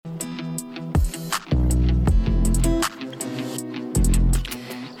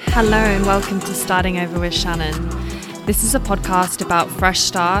Hello and welcome to Starting Over with Shannon. This is a podcast about fresh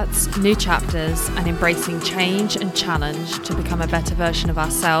starts, new chapters, and embracing change and challenge to become a better version of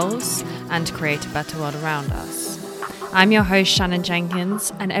ourselves and create a better world around us. I'm your host, Shannon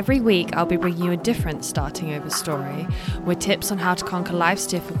Jenkins, and every week I'll be bringing you a different starting over story with tips on how to conquer life's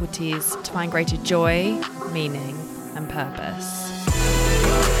difficulties to find greater joy, meaning, and purpose.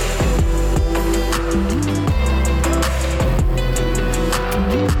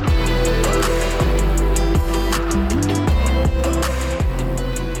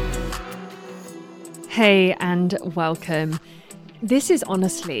 Hey and welcome. This is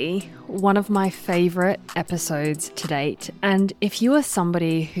honestly one of my favorite episodes to date. And if you are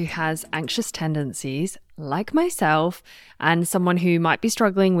somebody who has anxious tendencies, like myself, and someone who might be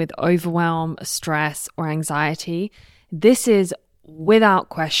struggling with overwhelm, stress, or anxiety, this is without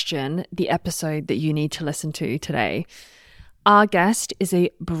question the episode that you need to listen to today. Our guest is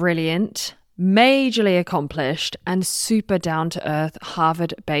a brilliant, majorly accomplished and super down-to-earth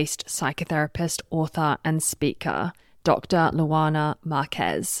Harvard-based psychotherapist, author, and speaker, Dr. Luana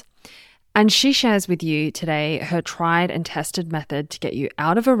Marques. And she shares with you today her tried and tested method to get you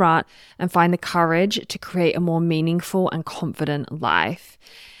out of a rut and find the courage to create a more meaningful and confident life.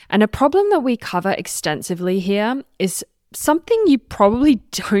 And a problem that we cover extensively here is something you probably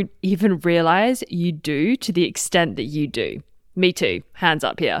don't even realize you do to the extent that you do. Me too, hands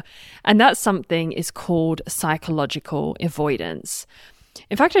up here. And that something is called psychological avoidance.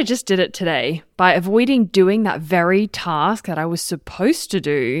 In fact, I just did it today by avoiding doing that very task that I was supposed to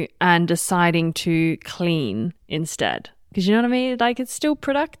do and deciding to clean instead. Because you know what I mean? Like, it's still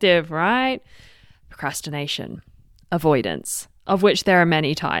productive, right? Procrastination, avoidance, of which there are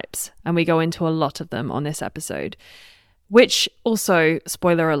many types. And we go into a lot of them on this episode, which also,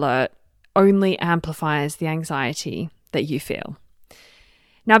 spoiler alert, only amplifies the anxiety that you feel.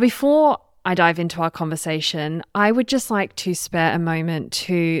 Now, before I dive into our conversation, I would just like to spare a moment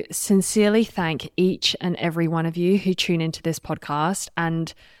to sincerely thank each and every one of you who tune into this podcast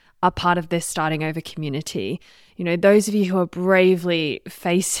and are part of this Starting Over community. You know, those of you who are bravely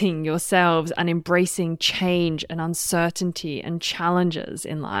facing yourselves and embracing change and uncertainty and challenges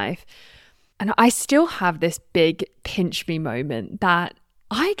in life. And I still have this big pinch me moment that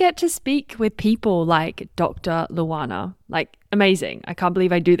I get to speak with people like Dr. Luana. Like, amazing. I can't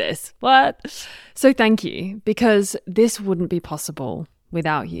believe I do this. What? So thank you, because this wouldn't be possible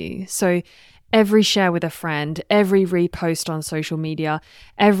without you. So every share with a friend, every repost on social media,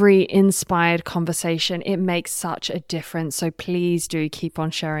 every inspired conversation, it makes such a difference. So please do keep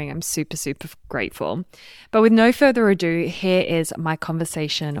on sharing. I'm super, super grateful. But with no further ado, here is my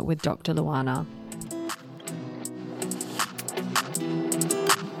conversation with Dr. Luana.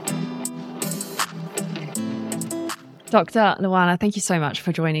 Dr. Luana, thank you so much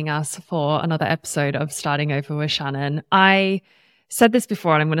for joining us for another episode of Starting Over with Shannon. I said this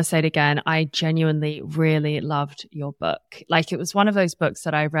before and I'm going to say it again. I genuinely really loved your book. Like, it was one of those books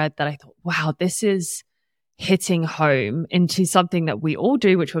that I read that I thought, wow, this is hitting home into something that we all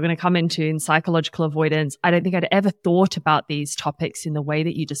do, which we're going to come into in psychological avoidance. I don't think I'd ever thought about these topics in the way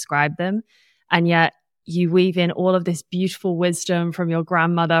that you describe them. And yet you weave in all of this beautiful wisdom from your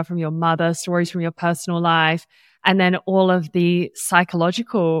grandmother, from your mother, stories from your personal life, and then all of the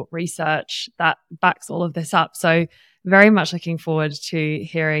psychological research that backs all of this up. So very much looking forward to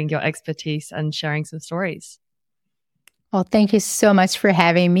hearing your expertise and sharing some stories. Well, thank you so much for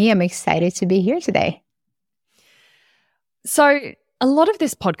having me. I'm excited to be here today. So a lot of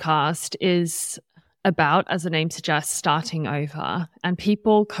this podcast is about, as the name suggests, starting over and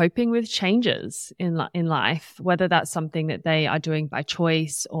people coping with changes in life, whether that's something that they are doing by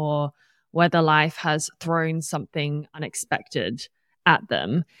choice or whether life has thrown something unexpected at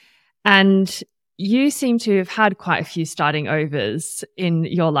them. And you seem to have had quite a few starting overs in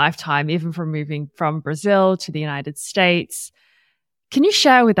your lifetime, even from moving from Brazil to the United States. Can you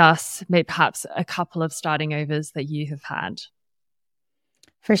share with us maybe perhaps a couple of starting overs that you have had?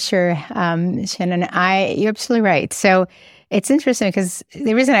 For sure. Shannon, you're absolutely right. So it's interesting because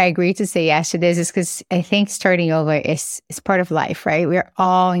the reason I agreed to say yes to this is because I think starting over is part of life, right? We're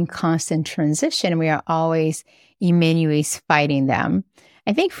all in constant transition. We are always, in many ways, fighting them.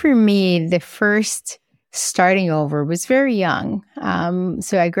 I think for me, the first starting over was very young.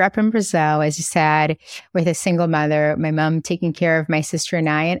 So I grew up in Brazil, as you said, with a single mother, my mom taking care of my sister and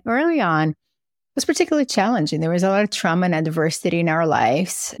I. And early on, it was particularly challenging. There was a lot of trauma and adversity in our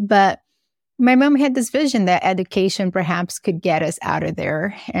lives. But my mom had this vision that education perhaps could get us out of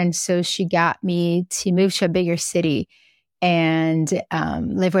there. And so she got me to move to a bigger city and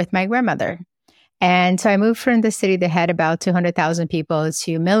live with my grandmother. And so I moved from the city that had about 200,000 people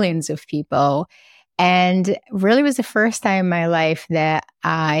to millions of people. And really was the first time in my life that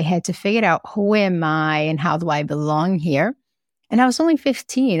I had to figure out who am I and how do I belong here. And I was only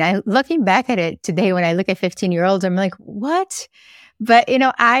 15. Looking back at it today, when I look at 15-year-olds, I'm like, what? But,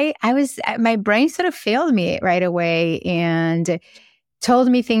 my brain sort of failed me right away and told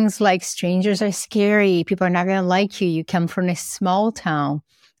me things like strangers are scary. People are not going to like you. You come from a small town.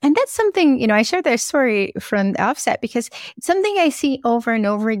 And that's something, I shared that story from the offset because it's something I see over and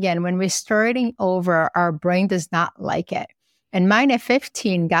over again. When we're starting over, our brain does not like it. And mine at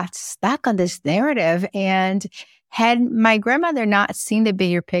 15 got stuck on this narrative. And had my grandmother not seen the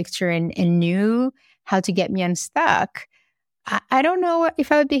bigger picture and knew how to get me unstuck, I don't know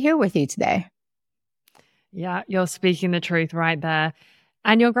if I would be here with you today. Yeah, you're speaking the truth right there.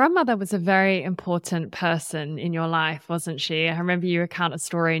 And your grandmother was a very important person in your life, wasn't she? I remember you recount a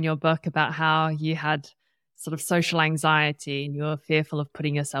story in your book about how you had sort of social anxiety and you were fearful of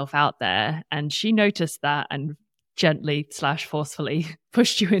putting yourself out there. And she noticed that and gently / forcefully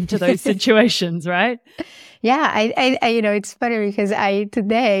pushed you into those situations, right? Yeah, I it's funny because I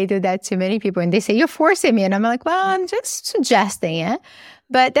today do that to many people and they say, you're forcing me. And I'm like, well, I'm just suggesting it.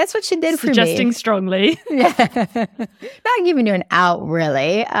 But that's what she did for me. Suggesting strongly. Yeah. Not giving you an out,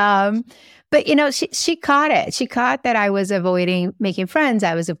 really. But, she caught it. She caught that I was avoiding making friends.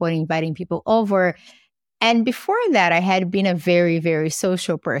 I was avoiding inviting people over. And before that, I had been a very, very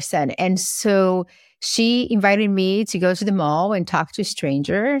social person. And so she invited me to go to the mall and talk to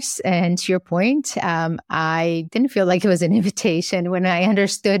strangers. And to your point, I didn't feel like it was an invitation. When I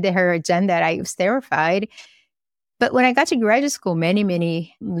understood her agenda, I was terrified. But when I got to graduate school many,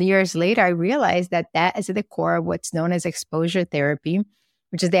 many years later, I realized that is at the core of what's known as exposure therapy,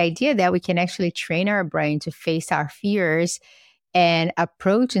 which is the idea that we can actually train our brain to face our fears and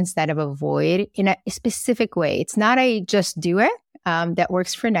approach instead of avoid in a specific way. It's not a just do it that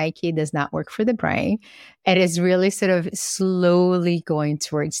works for Nike, does not work for the brain. It is really sort of slowly going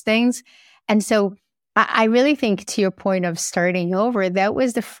towards things. And so I really think, to your point of starting over, that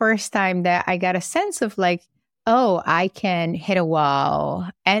was the first time that I got a sense of like, oh, I can hit a wall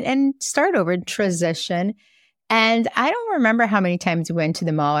and start over, transition. And I don't remember how many times we went to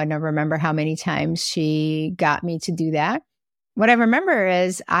the mall. I don't remember how many times she got me to do that. What I remember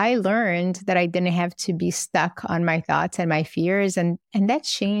is I learned that I didn't have to be stuck on my thoughts and my fears. And that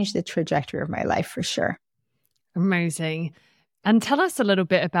changed the trajectory of my life for sure. Amazing. And tell us a little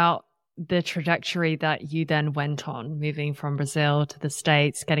bit about the trajectory that you then went on, moving from Brazil to the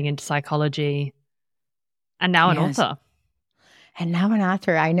States, getting into psychology. And now an author. And now an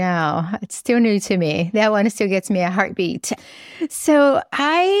author, I know. It's still new to me. That one still gets me a heartbeat. So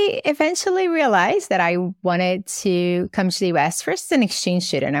I eventually realized that I wanted to come to the US first as an exchange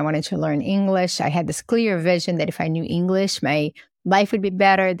student. I wanted to learn English. I had this clear vision that if I knew English, my life would be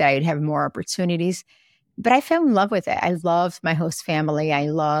better, that I'd have more opportunities. But I fell in love with it. I loved my host family. I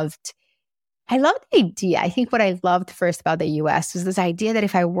loved the idea. I think what I loved first about the US was this idea that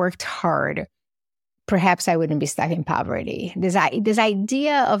if I worked hard, perhaps I wouldn't be stuck in poverty. This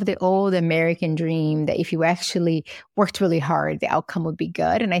idea of the old American dream that if you actually worked really hard, the outcome would be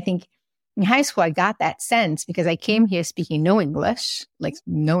good. And I think in high school, I got that sense because I came here speaking no English.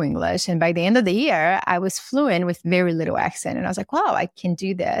 And by the end of the year, I was fluent with very little accent. And I was like, wow, I can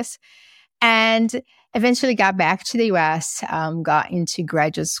do this. And eventually got back to the US, got into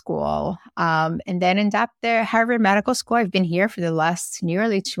graduate school, and then ended up there at Harvard Medical School. I've been here for the last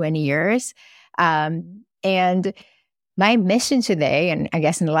nearly 20 years. And my mission today, and I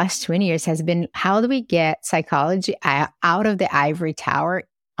guess in the last 20 years, has been how do we get psychology out of the ivory tower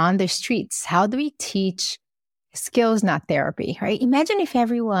on the streets? How do we teach skills, not therapy, right? Imagine if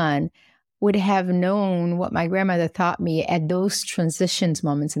everyone would have known what my grandmother taught me at those transitions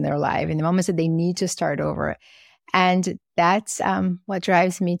moments in their life, in the moments that they need to start over. And that's what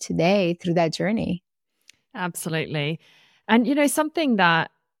drives me today through that journey. Absolutely. And, something that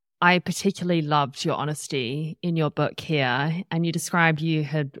I particularly loved your honesty in your book here. And you described you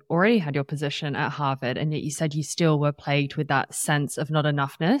had already had your position at Harvard, and yet you said you still were plagued with that sense of not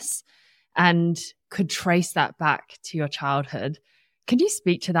enoughness and could trace that back to your childhood. Can you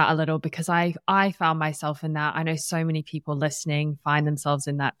speak to that a little? Because I found myself in that. I know so many people listening find themselves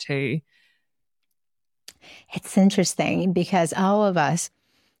in that too. It's interesting because all of us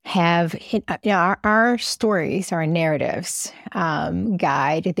have our stories, our narratives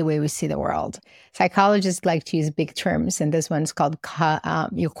guide the way we see the world. Psychologists like to use big terms, and this one's called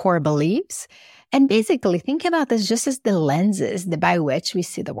your core beliefs. And basically, think about this just as the lenses by which we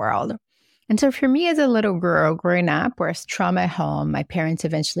see the world. And so for me as a little girl growing up, whereas trauma at home, my parents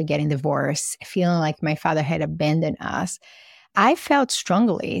eventually getting divorced, feeling like my father had abandoned us, I felt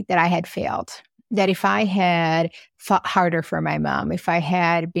strongly that I had failed. That if I had fought harder for my mom, if I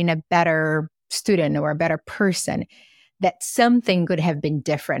had been a better student or a better person, that something could have been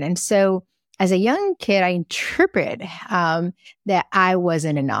different. And so as a young kid, I interpreted that I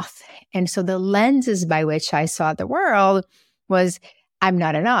wasn't enough. And so the lenses by which I saw the world was, I'm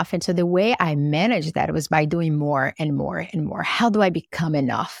not enough. And so the way I managed that was by doing more and more and more. How do I become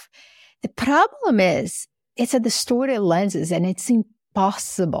enough? The problem is, it's a distorted lenses and it's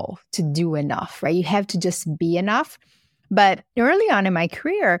impossible to do enough, right? You have to just be enough. But early on in my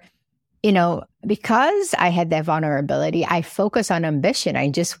career, because I had that vulnerability, I focused on ambition.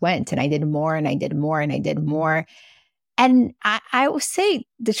 I just went and I did more and I did more and I did more. And I will say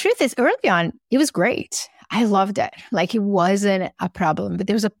the truth is early on, it was great. I loved it. Like it wasn't a problem. But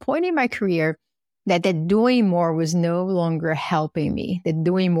there was a point in my career that doing more was no longer helping me, that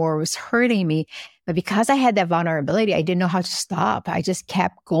doing more was hurting me. But because I had that vulnerability, I didn't know how to stop. I just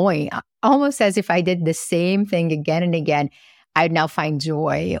kept going, almost as if I did the same thing again and again. I'd now find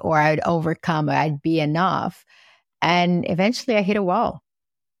joy or I'd overcome, or I'd be enough. And eventually I hit a wall.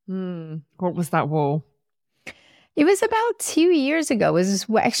 What was that wall? It was about 2 years ago. It was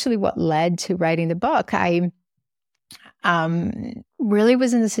actually what led to writing the book. I really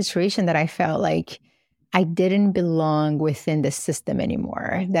was in the situation that I felt like I didn't belong within the system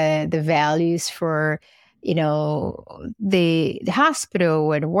anymore. The values for, the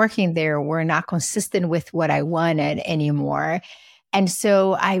hospital and working there were not consistent with what I wanted anymore. And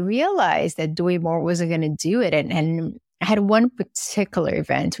so I realized that doing more wasn't going to do it. And I had one particular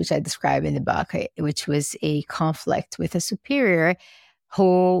event, which I describe in the book, which was a conflict with a superior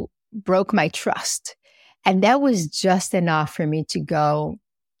who broke my trust. And that was just enough for me to go,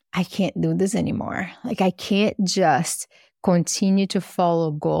 I can't do this anymore. Like I can't just continue to follow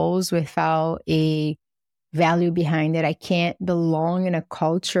goals without a value behind it. I can't belong in a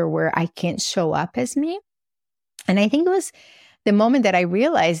culture where I can't show up as me. And I think it was the moment that I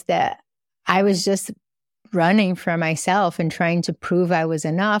realized that I was just running from myself and trying to prove I was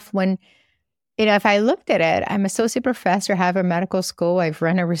enough when, if I looked at it, I'm associate professor, Harvard Medical School. I've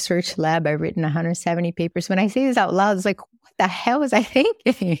run a research lab. I've written 170 papers. When I say this out loud, it's like, what the hell was I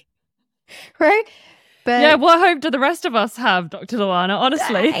thinking? Right? But yeah, what hope do the rest of us have, Dr. Luana,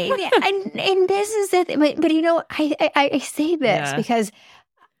 honestly? and this is it. But I say this because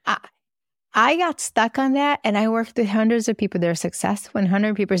I got stuck on that, and I worked with hundreds of people that are successful and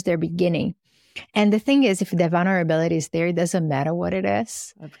 100 people is their beginning. And the thing is, if the vulnerability is there, it doesn't matter what it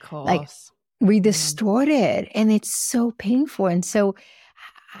is. Of course. Like we distort it, and it's so painful. And so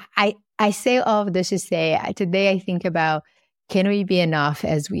I say all of this to say, today I think about, can we be enough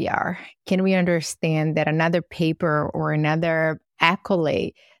as we are? Can we understand that another paper or another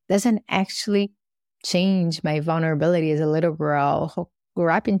accolade doesn't actually change my vulnerability as a little girl who grew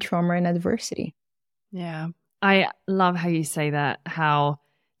up in trauma and adversity? Yeah. I love how you say that, how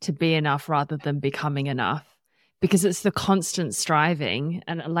to be enough rather than becoming enough, because it's the constant striving.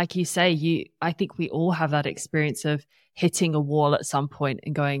 And like you say, I think we all have that experience of hitting a wall at some point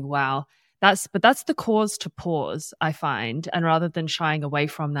and going, wow, that's the cause to pause, I find. And rather than shying away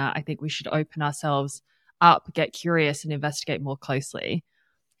from that, I think we should open ourselves up, get curious, and investigate more closely.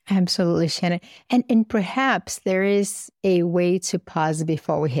 Absolutely, Shannon. And perhaps there is a way to pause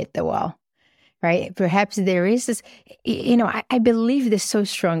before we hit the wall, right? Perhaps there is this, I believe this so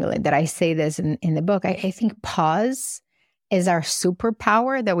strongly that I say this in the book. I think pause is our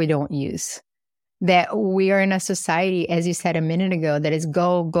superpower that we don't use. That we are in a society, as you said a minute ago, that is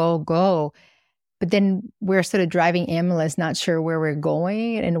go, go, go. But then we're sort of driving ambulance, not sure where we're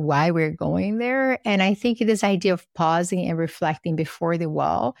going and why we're going there. And I think this idea of pausing and reflecting before the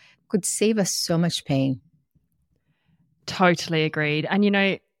wall could save us so much pain. Totally agreed. And,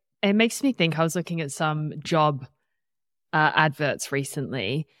 it makes me think, I was looking at some job adverts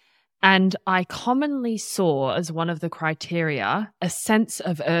recently, and I commonly saw as one of the criteria a sense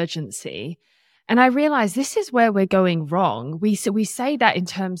of urgency. And I realized this is where we're going wrong. We say that in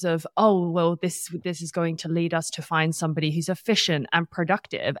terms of, oh, well, this is going to lead us to find somebody who's efficient and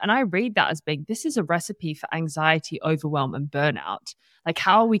productive. And I read that as being, this is a recipe for anxiety, overwhelm, and burnout. Like,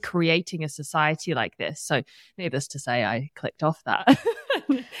 how are we creating a society like this? So needless to say, I clicked off that.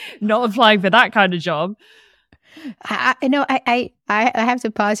 Not applying for that kind of job. I have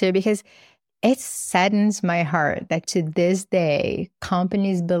to pause here because it saddens my heart that to this day,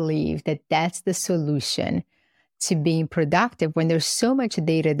 companies believe that that's the solution to being productive when there's so much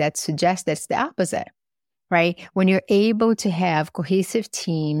data that suggests that's the opposite, right? When you're able to have cohesive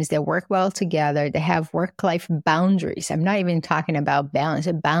teams that work well together, that have work-life boundaries. I'm not even talking about balance,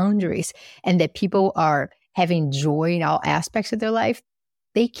 but boundaries, and that people are having joy in all aspects of their life,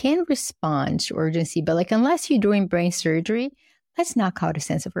 they can respond to urgency. But like, unless you're doing brain surgery, let's knock out a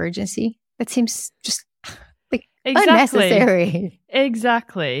sense of urgency. That seems just like unnecessary.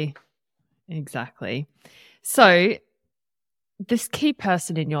 Exactly. So this key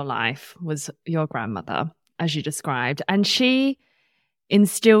person in your life was your grandmother, as you described, and she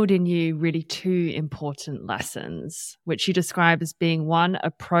instilled in you really two important lessons, which you describe as being one,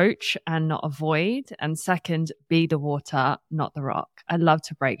 approach and not avoid, and second, be the water, not the rock. I'd love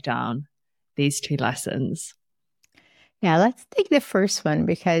to break down these two lessons. Yeah, let's take the first one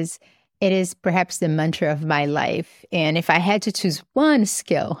because it is perhaps the mantra of my life. And if I had to choose one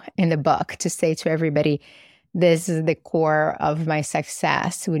skill in the book to say to everybody, this is the core of my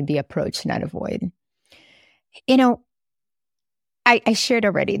success, would be approach, not avoid. You know, I shared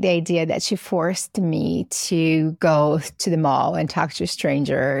already the idea that she forced me to go to the mall and talk to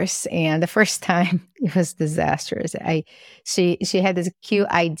strangers. And the first time it was disastrous. She had this cute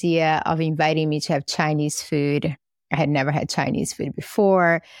idea of inviting me to have Chinese food. I had never had Chinese food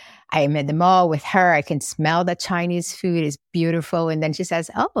before. I am at the mall with her. I can smell the Chinese food. It's beautiful. And then she says,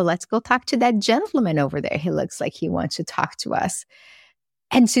 oh, well, let's go talk to that gentleman over there. He looks like he wants to talk to us.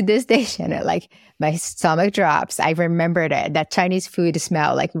 And to this day, Shannon, like my stomach drops. I remember that Chinese food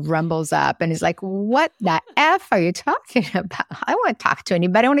smell like rumbles up and it's like, what the F are you talking about? I won't talk to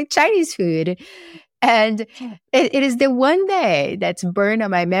anybody. I want to eat Chinese food. And it is the one day that's burned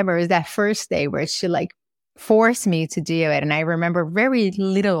on my memory is that first day where she like forced me to do it. And I remember very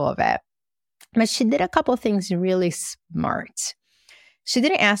little of it. But she did a couple of things really smart. She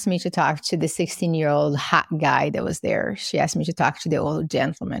didn't ask me to talk to the 16-year-old hot guy that was there. She asked me to talk to the old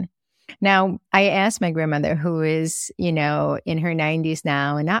gentleman. Now, I asked my grandmother, who is, in her 90s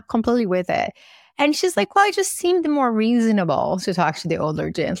now and not completely with it. And she's like, well, it just seemed more reasonable to talk to the older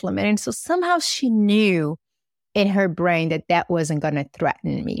gentleman. And so somehow she knew in her brain that that wasn't going to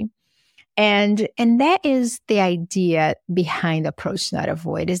threaten me. And that is the idea behind approach, not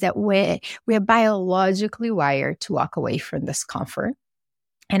avoid, is that we are biologically wired to walk away from discomfort.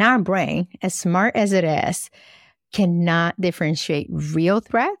 And our brain, as smart as it is, cannot differentiate real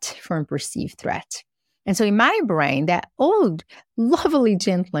threat from perceived threat. And so in my brain, that old, lovely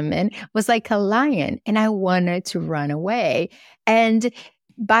gentleman was like a lion, and I wanted to run away. And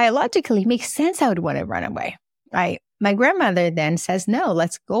biologically, it makes sense I would want to run away, right? My grandmother then says, no,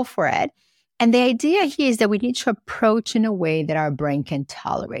 let's go for it. And the idea here is that we need to approach in a way that our brain can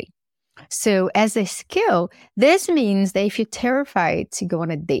tolerate. So as a skill, this means that if you're terrified to go on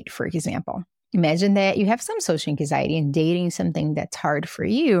a date, for example, imagine that you have some social anxiety and dating is something that's hard for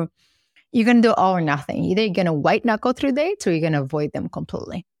you. You're going to do all or nothing. Either you're going to white knuckle through dates or you're going to avoid them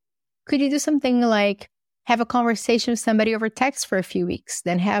completely. Could you do something like have a conversation with somebody over text for a few weeks,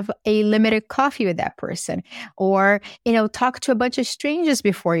 then have a limited coffee with that person, or, talk to a bunch of strangers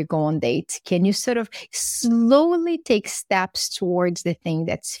before you go on dates? Can you sort of slowly take steps towards the thing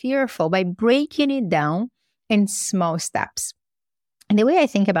that's fearful by breaking it down in small steps? And the way I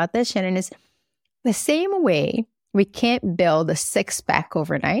think about this, Shannon, is the same way we can't build a six-pack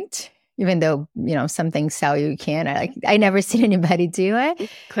overnight. Even though, some things tell you can. I never seen anybody do it.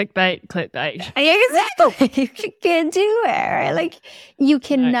 Clickbait. Exactly. You can't do it, right? Like, you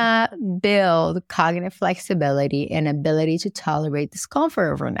cannot build cognitive flexibility and ability to tolerate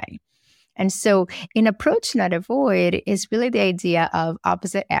discomfort overnight. And so in approach, not avoid, is really the idea of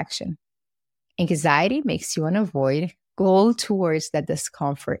opposite action. Anxiety makes you want to avoid. Go towards that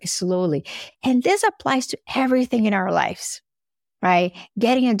discomfort slowly. And this applies to everything in our lives. Right?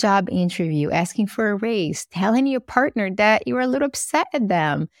 Getting a job interview, asking for a raise, telling your partner that you're a little upset at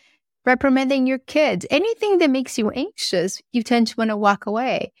them, reprimanding your kids, anything that makes you anxious, you tend to want to walk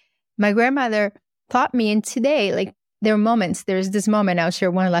away. My grandmother taught me, and today, like there's this moment, I'll share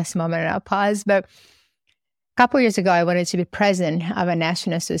one last moment and I'll pause, but a couple of years ago, I wanted to be president of a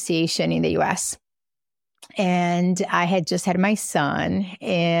national association in the US. And I had just had my son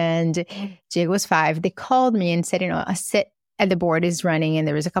and Jake was 5. They called me and said, I sit at the board is running and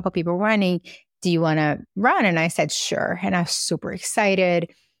there was a couple of people running. Do you want to run? And I said, sure. And I was super excited.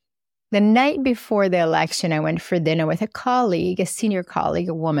 The night before the election, I went for dinner with a colleague, a senior colleague,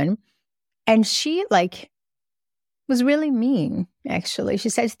 a woman. And she was really mean, actually. She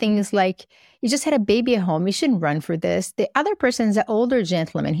said things like, you just had a baby at home. You shouldn't run for this. The other person's an older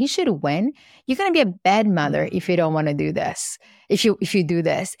gentleman. He should win. You're going to be a bad mother if you don't want to do this, if you do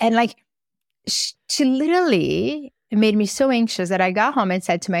this. And she literally... it made me so anxious that I got home and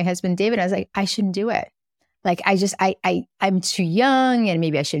said to my husband, David, I was like, I shouldn't do it. Like I'm too young and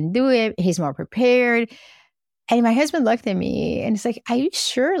maybe I shouldn't do it. He's more prepared. And my husband looked at me and it's like, are you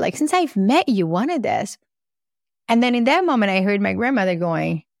sure? Like, since I've met you, wanted this. And then in that moment, I heard my grandmother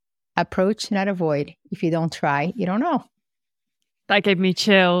going, approach, not avoid. If you don't try, you don't know. That gave me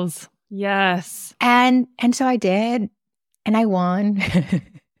chills. Yes. And so I did. And I won.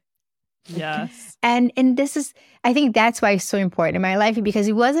 Yes. And this is, I think that's why it's so important in my life, because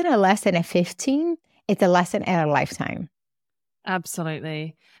it wasn't a lesson at 15. It's a lesson at a lifetime.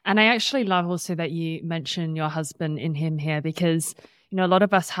 Absolutely. And I actually love also that you mention your husband in him here, because, you know, a lot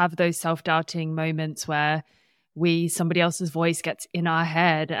of us have those self-doubting moments where somebody else's voice gets in our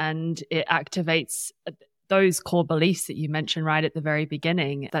head and it activates those core beliefs that you mentioned right at the very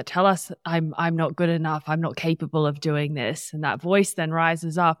beginning that tell us I'm not good enough, I'm not capable of doing this. And that voice then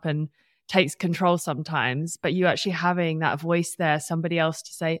rises up and takes control sometimes. But you actually having that voice there, somebody else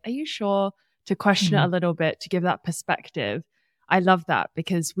to say, are you sure? To question it a little bit, to give that perspective. I love that,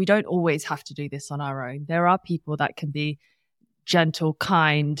 because we don't always have to do this on our own. There are people that can be gentle,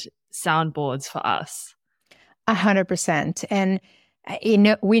 kind soundboards for us. 100%. And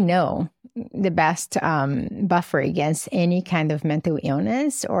we know the best buffer against any kind of mental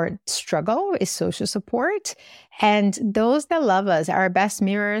illness or struggle is social support. And those that love us, our best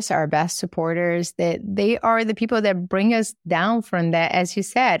mirrors, our best supporters, that they are the people that bring us down from that, as you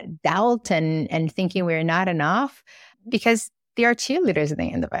said, doubt and thinking we're not enough, because they are cheerleaders at the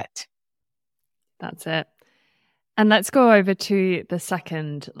end of it. That's it. And let's go over to the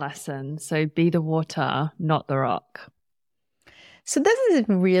second lesson. So be the water, not the rock. So this is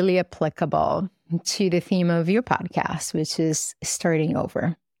really applicable to the theme of your podcast, which is starting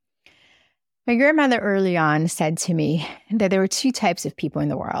over. My grandmother early on said to me that there were two types of people in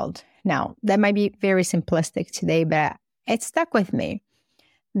the world. Now, that might be very simplistic today, but it stuck with me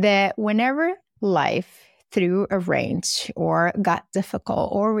that whenever life threw a wrench or got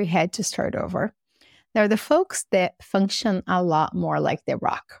difficult or we had to start over, there are the folks that function a lot more like the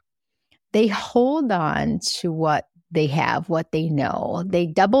rock. They hold on to what they have, what they know. They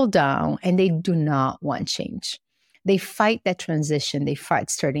double down and they do not want change. They fight that transition. They fight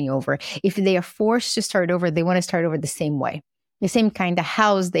starting over. If they are forced to start over, they want to start over the same way. The same kind of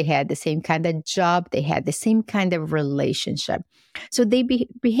house they had, the same kind of job they had, the same kind of relationship. So they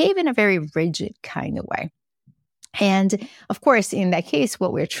behave in a very rigid kind of way. And of course, in that case,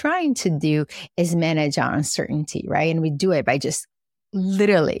 what we're trying to do is manage our uncertainty, right? And we do it by just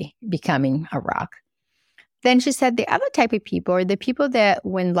literally becoming a rock. Then she said the other type of people are the people that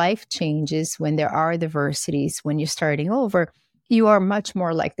when life changes, when there are adversities, when you're starting over, you are much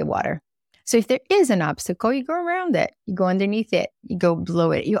more like the water. So if there is an obstacle, you go around it, you go underneath it, you go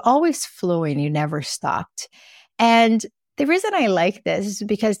below it. You're always flowing, you never stopped. And the reason I like this is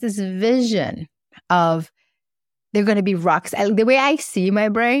because this vision of they're going to be rocks. The way I see my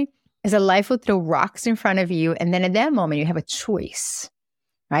brain is a life will throw rocks in front of you. And then at that moment, you have a choice.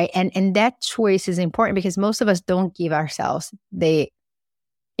 Right. And that choice is important because most of us don't give ourselves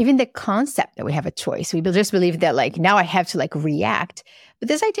even the concept that we have a choice. We just believe that like now I have to like react. But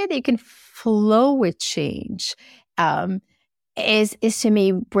this idea that you can flow with change is to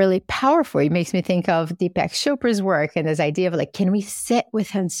me really powerful. It makes me think of Deepak Chopra's work and this idea of like, can we sit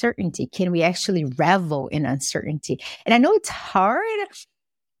with uncertainty? Can we actually revel in uncertainty? And I know it's hard.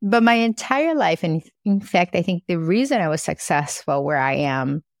 But my entire life, and in fact, I think the reason I was successful where I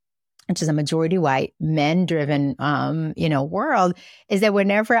am, which is a majority white, men-driven, world, is that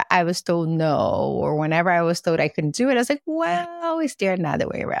whenever I was told no, or whenever I was told I couldn't do it, I was like, well, is there another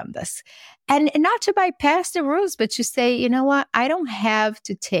way around this? And not to bypass the rules, but to say, you know what, I don't have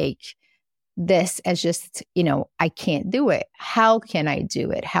to take this as just, I can't do it. How can I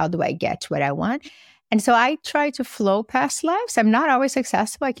do it? How do I get to what I want? And so I try to flow past lives. I'm not always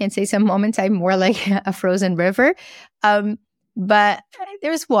successful. I can say some moments I'm more like a frozen river. But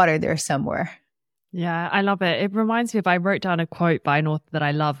there's water there somewhere. Yeah, I love it. It reminds me I wrote down a quote by an author that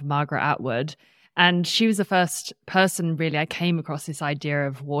I love, Margaret Atwood. And she was the first person really I came across this idea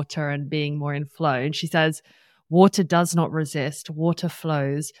of water and being more in flow. And she says, water does not resist. Water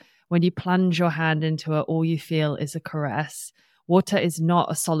flows. When you plunge your hand into it, all you feel is a caress. Water is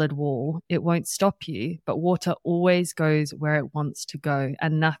not a solid wall. It won't stop you, but water always goes where it wants to go,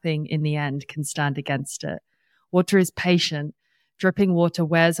 and nothing in the end can stand against it. Water is patient. Dripping water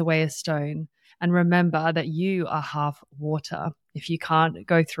wears away a stone. And remember that you are half water. If you can't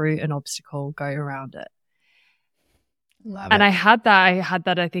go through an obstacle, go around it. Love and it. I had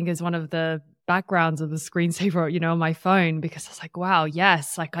that, I think, as one of the backgrounds of the screensaver, on my phone, because I was like, wow,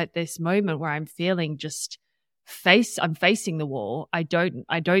 yes, like at this moment where I'm feeling just I'm facing the wall. I don't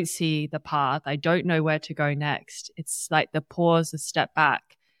see the path. I don't know where to go next. It's like the pause, the step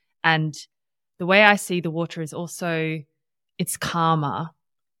back. And the way I see the water is also, it's calmer.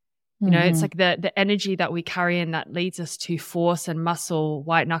 You know, it's like the energy that we carry in that leads us to force and muscle,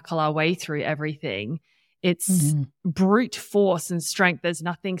 white knuckle our way through everything. It's brute force and strength. There's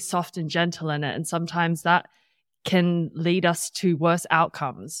nothing soft and gentle in it. And sometimes that can lead us to worse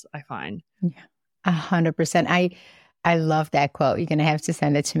outcomes, I find. Yeah, 100%. I love that quote. You're going to have to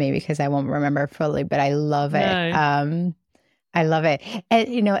send it to me because I won't remember fully, but I love it. I love it. And,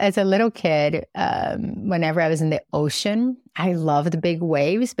 you know, as a little kid, whenever I was in the ocean, I loved the big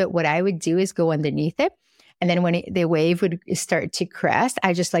waves, but what I would do is go underneath it. And then when the wave would start to crest,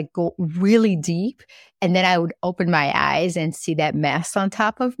 I just like go really deep. And then I would open my eyes and see that mess on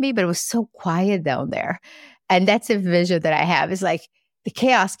top of me, but it was so quiet down there. And that's a vision that I have. Is like the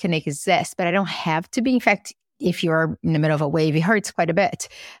chaos can exist, but I don't have to be. In fact, if you're in the middle of a wave, it hurts quite a bit.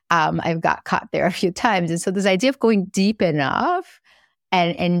 I've got caught there a few times. And so this idea of going deep enough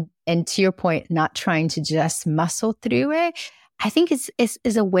and to your point, not trying to just muscle through it, I think is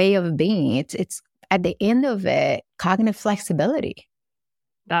a way of being. It's at the end of it, cognitive flexibility.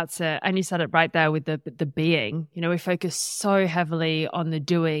 That's it. And you said it right there with the being. You know, we focus so heavily on the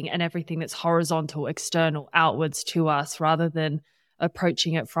doing and everything that's horizontal, external, outwards to us, rather than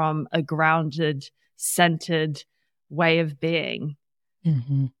approaching it from a grounded, centered way of being. That's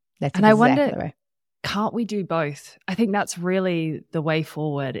and exactly I wonder, right. Can't we do both? I think that's really the way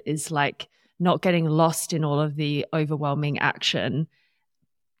forward, is like not getting lost in all of the overwhelming action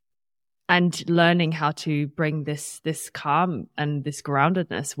and learning how to bring this calm and this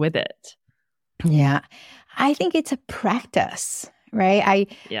groundedness with it. Yeah. I think it's a practice, right?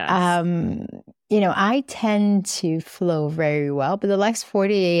 You know, I tend to flow very well, but the last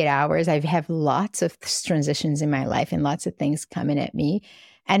 48 hours, I have lots of transitions in my life and lots of things coming at me.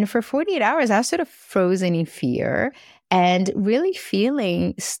 And for 48 hours, I was sort of frozen in fear and really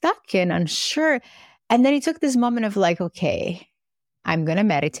feeling stuck and unsure. And then it took this moment of like, okay, I'm going to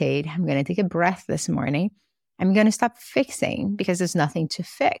meditate. I'm going to take a breath this morning. I'm going to stop fixing because there's nothing to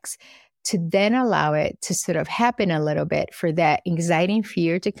fix, to then allow it to sort of happen a little bit, for that anxiety and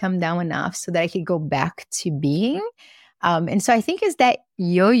fear to come down enough so that I could go back to being. And so I think it's that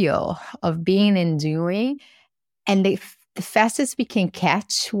yo-yo of being and doing. And the fastest we can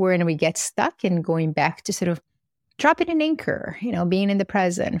catch when we get stuck and going back to sort of dropping an anchor, you know, being in the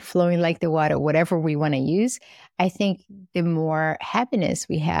present, flowing like the water, whatever we want to use, I think the more happiness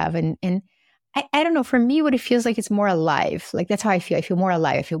we have. And I don't know, for me, what it feels like, it's more alive. Like that's how I feel. I feel more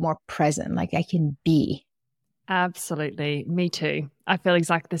alive. I feel more present, like I can be. Absolutely. Me too. I feel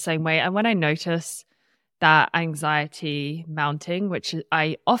exactly the same way. And when I notice that anxiety mounting, which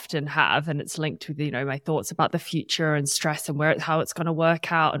I often have, and it's linked with, you know, my thoughts about the future and stress and how it's going to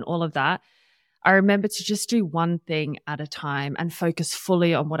work out and all of that, I remember to just do one thing at a time and focus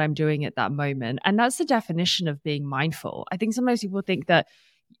fully on what I'm doing at that moment. And that's the definition of being mindful. I think sometimes people think that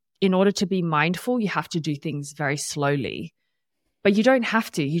in order to be mindful, you have to do things very slowly, but you don't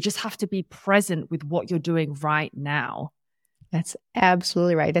have to. You just have to be present with what you're doing right now. That's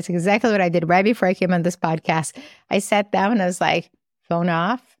absolutely right. That's exactly what I did right before I came on this podcast. I sat down and I was like, phone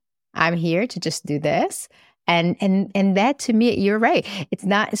off. I'm here to just do this. And that, to me, you're right. It's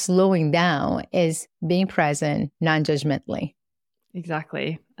not slowing down, it's being present, non-judgmentally.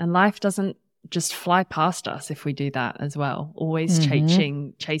 Exactly. And life doesn't just fly past us if we do that as well. Always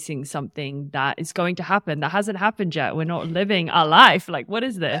chasing something that is going to happen, that hasn't happened yet. We're not living our life. Like, what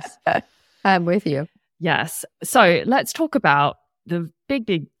is this? I'm with you. Yes. So let's talk about the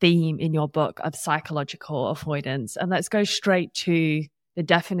big theme in your book of psychological avoidance. And let's go straight to the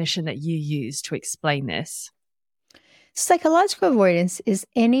definition that you use to explain this. Psychological avoidance is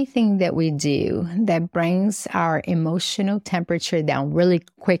anything that we do that brings our emotional temperature down really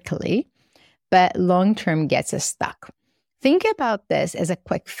quickly, but long-term gets us stuck. Think about this as a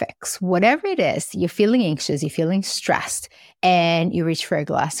quick fix. Whatever it is, you're feeling anxious, you're feeling stressed, and you reach for a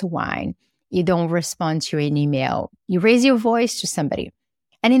glass of wine. You don't respond to an email. You raise your voice to somebody.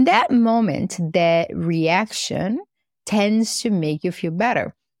 And in that moment, that reaction tends to make you feel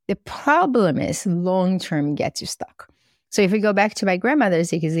better. The problem is long-term gets you stuck. So if we go back to my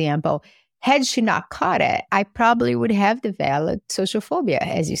grandmother's example, had she not caught it, I probably would have developed social phobia,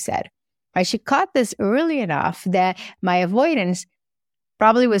 as you said. Right? She caught this early enough that my avoidance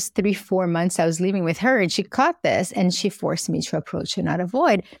probably was 3-4 months I was living with her, and she caught this and she forced me to approach and not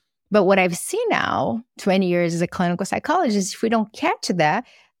avoid. But what I've seen now, 20 years as a clinical psychologist, if we don't catch that,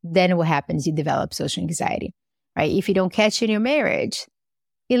 then what happens? You develop social anxiety, right? If you don't catch it in your marriage,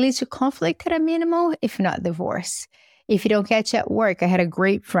 it leads to conflict at a minimal, if not divorce. If you don't catch at work, I had a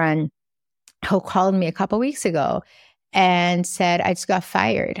great friend who called me a couple weeks ago and said, I just got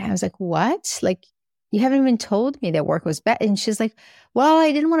fired. I was like, what? Like, you haven't even told me that work was bad. And she's like, well,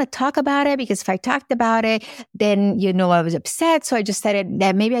 I didn't want to talk about it because if I talked about it, then, I was upset. So I just said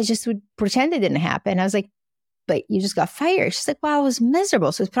that maybe I just would pretend it didn't happen. I was like, but you just got fired. She's like, well, I was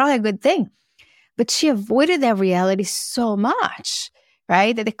miserable. So it's probably a good thing. But she avoided that reality so much,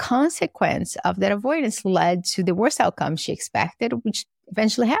 right? That the consequence of that avoidance led to the worst outcome she expected, which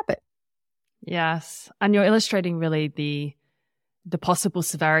eventually happened. Yes. And you're illustrating really the possible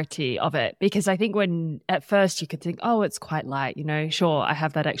severity of it, because I think when at first you could think, oh, it's quite light, sure, I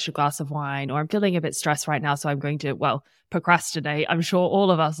have that extra glass of wine, or I'm feeling a bit stressed right now, so I'm going to, procrastinate. I'm sure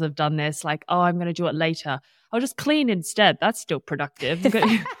all of us have done this, like, oh, I'm going to do it later. I'll just clean instead. That's still productive.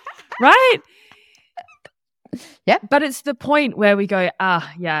 Right? Yeah. But it's the point where we go,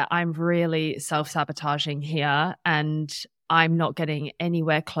 I'm really self-sabotaging here, and I'm not getting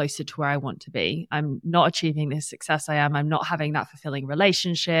anywhere closer to where I want to be. I'm not achieving the success I am. I'm not having that fulfilling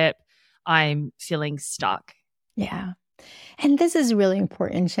relationship. I'm feeling stuck. Yeah. And this is really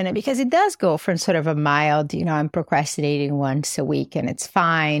important, Shanna, because it does go from sort of a mild, I'm procrastinating once a week and it's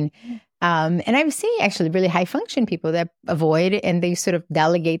fine. And I'm seeing actually really high function people that avoid and they sort of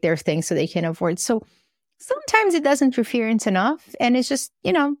delegate their things so they can avoid. So sometimes it does interference enough. And it's just,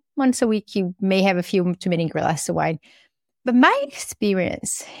 once a week, you may have a few too many glasses of wine. But my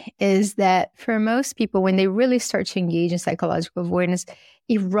experience is that for most people, when they really start to engage in psychological avoidance,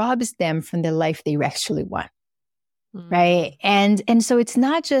 it robs them from the life they actually want, right? And so it's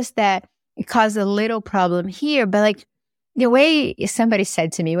not just that it caused a little problem here, but like the way somebody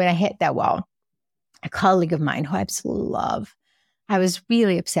said to me when I hit that wall, a colleague of mine who I absolutely love, I was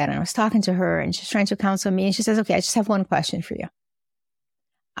really upset and I was talking to her and she's trying to counsel me and she says, okay, I just have one question for you.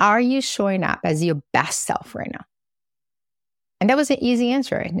 Are you showing up as your best self right now? And that was an easy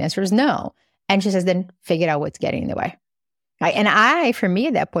answer. And the answer is no. And she says, then figure out what's getting in the way. Right? And for me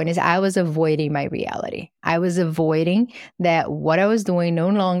at that point, I was avoiding my reality. I was avoiding that what I was doing no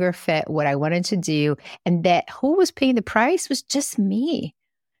longer fit what I wanted to do. And that who was paying the price was just me.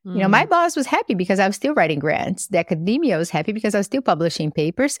 My boss was happy because I was still writing grants. The academia was happy because I was still publishing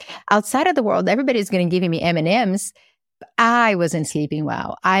papers. Outside of the world, everybody's going to give me M&Ms. I wasn't sleeping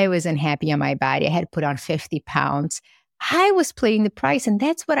well. I wasn't happy on my body. I had put on 50 pounds. I was paying the price. And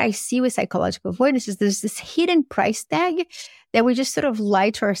that's what I see with psychological avoidance is there's this hidden price tag that we just sort of lie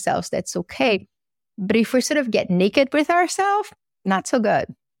to ourselves. That's okay. But if we sort of get naked with ourselves, not so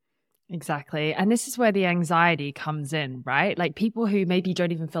good. Exactly. And this is where the anxiety comes in, right? Like people who maybe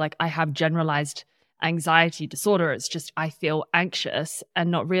don't even feel like I have generalized anxiety disorder. It's just I feel anxious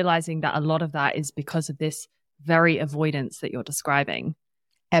and not realizing that a lot of that is because of this very avoidance that you're describing.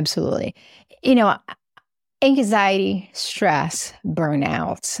 Absolutely. Anxiety, stress,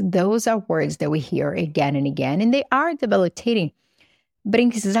 burnout, those are words that we hear again and again, and they are debilitating. But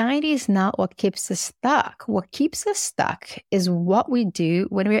anxiety is not what keeps us stuck. What keeps us stuck is what we do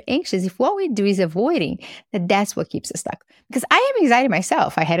when we're anxious. If what we do is avoiding, that's what keeps us stuck. Because I have anxiety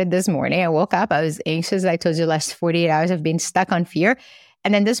myself. I had it this morning. I woke up, I was anxious. I told you the last 48 hours I've been stuck on fear.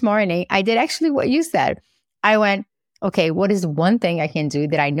 And then this morning, I did actually what you said. I went, okay, what is one thing I can do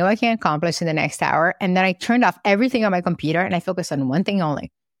that I know I can accomplish in the next hour? And then I turned off everything on my computer and I focused on one thing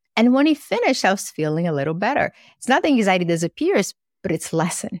only. And when he finished, I was feeling a little better. It's not that anxiety disappears, but it's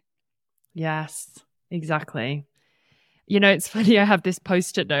lessened. Yes, exactly. It's funny, I have this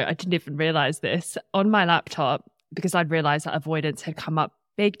Post-it note. I didn't even realize this on my laptop because I'd realized that avoidance had come up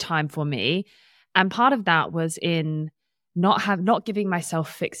big time for me. And part of that was in not giving myself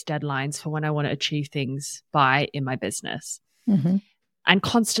fixed deadlines for when I want to achieve things by in my business. Mm-hmm. And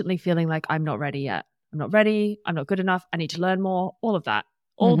constantly feeling like I'm not ready yet. I'm not ready. I'm not good enough. I need to learn more. All of that.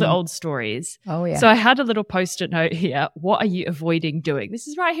 All the old stories. Oh, yeah. So I had a little Post-it note here. What are you avoiding doing? This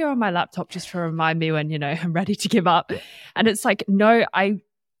is right here on my laptop just to remind me when, I'm ready to give up. And it's like, no,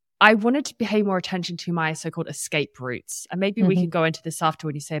 I wanted to pay more attention to my so-called escape routes. And maybe we can go into this after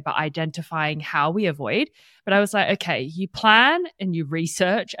when you say about identifying how we avoid. But I was like, okay, you plan and you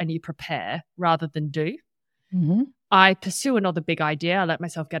research and you prepare rather than do. Mm-hmm. I pursue another big idea. I let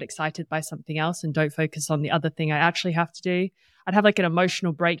myself get excited by something else and don't focus on the other thing I actually have to do. I'd have like an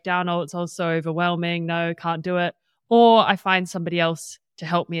emotional breakdown. Oh, it's all so overwhelming. No, can't do it. Or I find somebody else to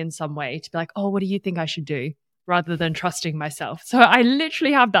help me in some way to be like, oh, what do you think I should do? Rather than trusting myself. So I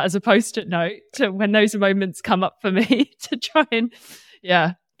literally have that as a Post-it note to when those moments come up for me to try and,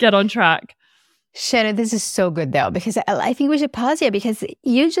 get on track. Shanna, this is so good though, because I think we should pause here because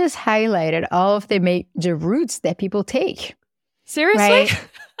you just highlighted all of the major routes that people take. Seriously? Right?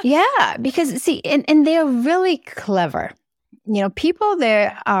 Yeah, because see, and they're really clever. People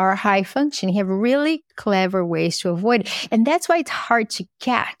that are high functioning have really clever ways to avoid it. And that's why it's hard to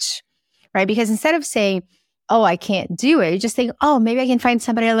catch, right? Because instead of saying, oh, I can't do it, you just think, oh, maybe I can find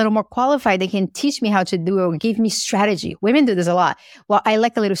somebody a little more qualified. They can teach me how to do it or give me strategy. Women do this a lot. Well, I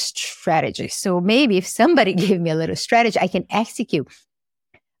like a little strategy. So maybe if somebody gave me a little strategy, I can execute.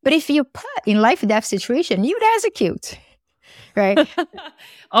 But if you put in life or death situation, you'd execute, right?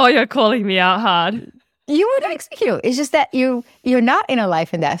 Oh, you're calling me out hard. You would execute. It's just that you're not in a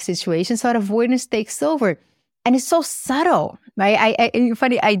life and death situation, so avoidance takes over. And it's so subtle, right?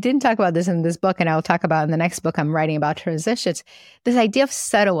 Funny, I didn't talk about this in this book, and I'll talk about in the next book I'm writing about transitions. This idea of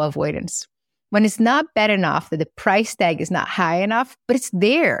subtle avoidance. When it's not bad enough, that the price tag is not high enough, but it's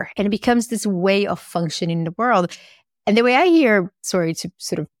there, and it becomes this way of functioning in the world. And the way I hear, sorry to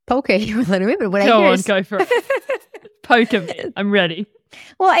sort of poke at you a little bit, but go for it. Poke at me. I'm ready.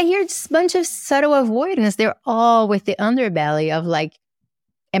 Well, I hear just a bunch of subtle avoidance. They're all with the underbelly of like,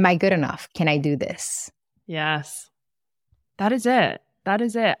 am I good enough? Can I do this? Yes. That is it.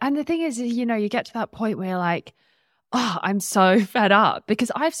 And the thing is, you get to that point where you're like, oh, I'm so fed up,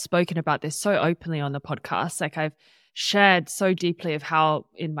 because I've spoken about this so openly on the podcast. Like, I've shared so deeply of how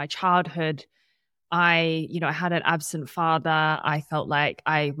in my childhood, I had an absent father. I felt like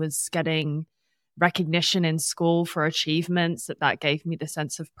I was getting recognition in school for achievements, that gave me the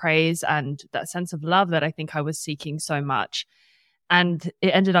sense of praise and that sense of love that I think I was seeking so much. And it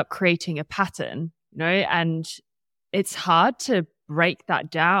ended up creating a pattern, and it's hard to break that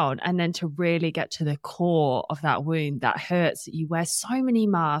down and then to really get to the core of that wound that hurts, that you wear so many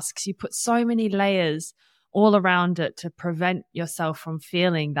masks, you put so many layers all around it to prevent yourself from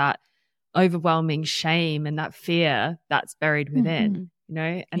feeling that overwhelming shame and that fear that's buried within.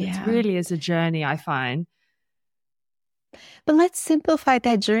 And it really is a journey, I find. But let's simplify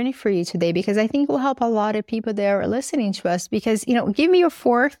that journey for you today, because I think it will help a lot of people that are listening to us. Because, give me your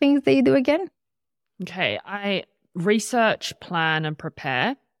 4 things that you do again. Okay. I research, plan, and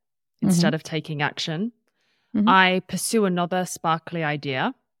prepare instead of taking action. I pursue another sparkly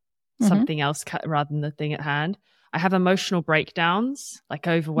idea, something else rather than the thing at hand. I have emotional breakdowns, like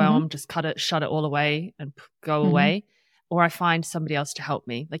overwhelm, just shut it all away and go away. Or I find somebody else to help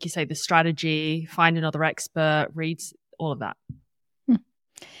me. Like you say, the strategy, find another expert, read all of that.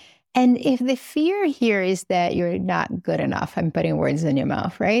 And if the fear here is that you're not good enough, I'm putting words in your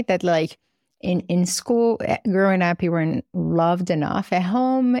mouth, right? That like in school, growing up, you weren't loved enough at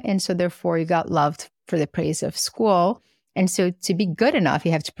home. And so therefore you got loved for the praise of school. And so to be good enough,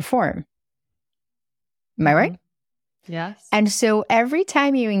 you have to perform. Am I right? Yes. And so every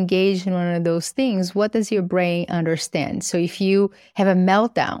time you engage in one of those things, what does your brain understand? So if you have a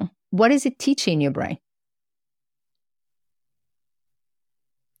meltdown, what is it teaching your brain?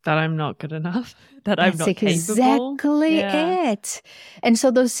 That I'm not good enough, that I'm not capable. Exactly it. And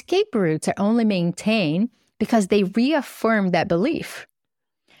so those escape routes are only maintained because they reaffirm that belief.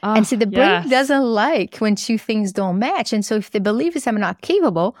 And so the brain doesn't like when 2 things don't match. And so if the belief is I'm not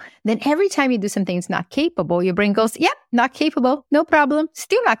capable, then every time you do something that's not capable, your brain goes, yep, not capable, no problem,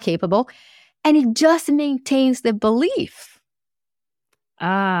 still not capable. And it just maintains the belief.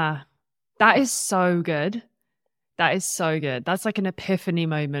 That is so good. That is so good. That's like an epiphany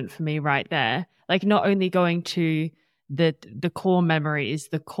moment for me right there. Like, not only going to the core memories,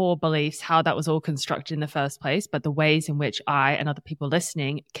 the core beliefs, how that was all constructed in the first place, but the ways in which I and other people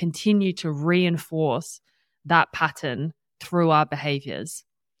listening continue to reinforce that pattern through our behaviors.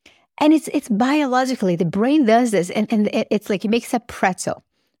 And it's biologically, the brain does this, and it's like it makes a pretzel,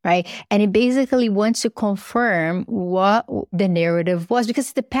 right? And it basically wants to confirm what the narrative was, because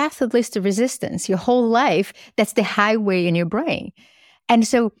it's the path of least resistance. Your whole life, that's the highway in your brain. And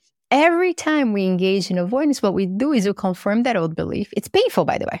so every time we engage in avoidance, what we do is we confirm that old belief. It's painful,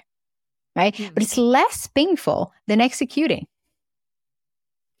 by the way, right? But it's less painful than executing.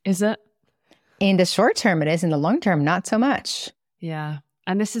 Is it? In the short term, it is. In the long term, not so much. Yeah.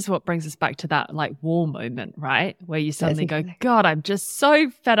 And this is what brings us back to that like wall moment, right? Where you suddenly go, God, I'm just so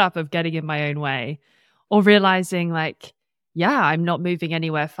fed up of getting in my own way. Or realizing like, yeah, I'm not moving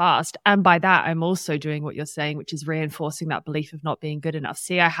anywhere fast. And by that, I'm also doing what you're saying, which is reinforcing that belief of not being good enough.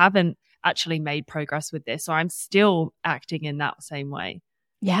 See, I haven't actually made progress with this, or I'm still acting in that same way.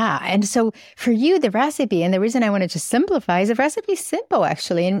 Yeah. And so for you, the recipe, and the reason I wanted to simplify is the recipe is simple,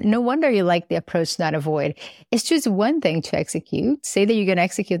 actually. And no wonder you like the approach, not avoid. It's just one thing to execute. Say that you're going to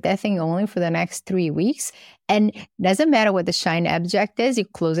execute that thing only for the next 3 weeks. And doesn't matter what the shiny object is, you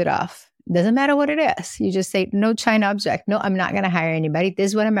close it off. Doesn't matter what it is. You just say, no shiny object. No, I'm not going to hire anybody.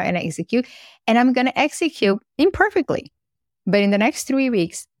 This is what I'm going to execute. And I'm going to execute imperfectly. But in the next 3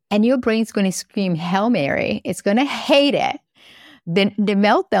 weeks, and your brain's going to scream Hail Mary. It's going to hate it. Then the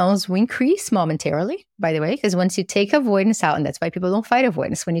meltdowns will increase momentarily, by the way, because once you take avoidance out, and that's why people don't fight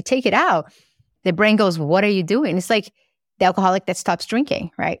avoidance, when you take it out, the brain goes, what are you doing? It's like the alcoholic that stops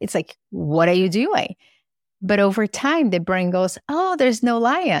drinking, right? It's like, what are you doing? But over time, the brain goes, oh, there's no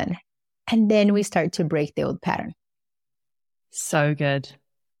lion. And then we start to break the old pattern. So good.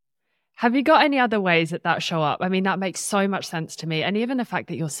 Have you got any other ways that show up? I mean, that makes so much sense to me. And even the fact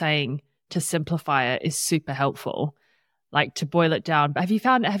that you're saying to simplify it is super helpful, like to boil it down. But have you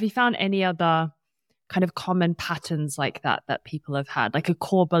found any other kind of common patterns like that people have had, like a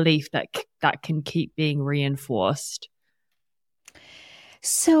core belief that can keep being reinforced?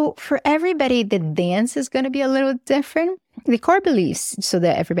 So for everybody, the dance is going to be a little different. The core beliefs, so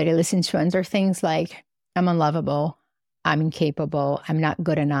that everybody listens to us, are things like, I'm unlovable, I'm incapable, I'm not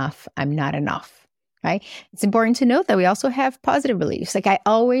good enough, I'm not enough, right? It's important to note that we also have positive beliefs. Like I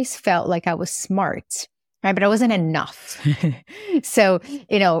always felt like I was smart, right? But I wasn't enough. So,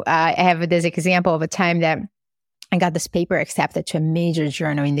 I have this example of a time that I got this paper accepted to a major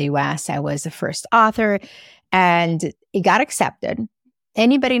journal in the US. I was the first author and it got accepted.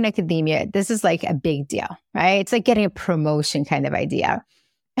 Anybody in academia, this is like a big deal, right? It's like getting a promotion kind of idea.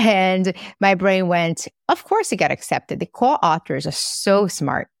 And my brain went, of course it got accepted. The co-authors are so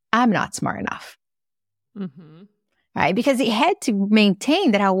smart. I'm not smart enough. Mm-hmm. Right? Because it had to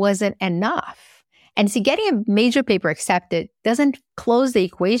maintain that I wasn't enough. And see, getting a major paper accepted doesn't close the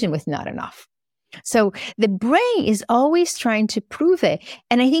equation with not enough. So the brain is always trying to prove it.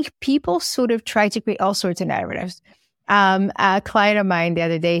 And I think people sort of try to create all sorts of narratives. A client of mine the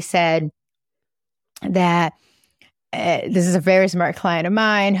other day said that this is a very smart client of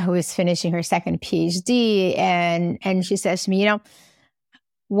mine who is finishing her second PhD. And she says to me,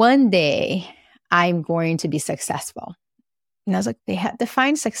 one day I'm going to be successful. And I was like, they have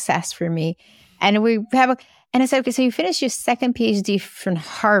defined success for me. And and I said, okay, so you finished your second PhD from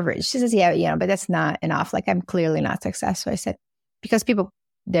Harvard. She says, yeah, but that's not enough. Like, I'm clearly not successful. I said, because people,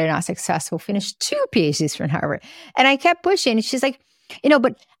 they're not successful, finish 2 PhDs from Harvard. And I kept pushing. And she's like,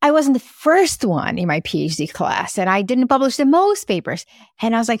 but I wasn't the first one in my PhD class and I didn't publish the most papers.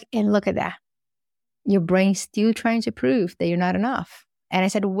 And I was like, and look at that. Your brain's still trying to prove that you're not enough. And I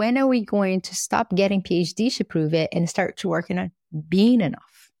said, when are we going to stop getting PhDs to prove it and start to working on being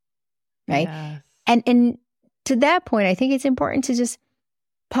enough? Right. Yes. And to that point, I think it's important to just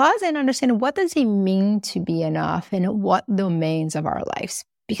pause and understand, what does it mean to be enough in what domains of our lives?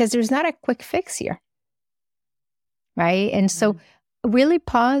 Because there's not a quick fix here. Right. And so really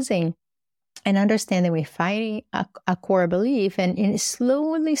pausing and understanding we're fighting a core belief and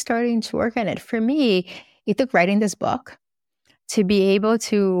slowly starting to work on it. For me, it took writing this book to be able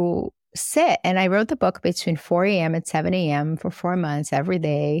to sit. And I wrote the book between 4 a.m. and 7 a.m. for 4 months every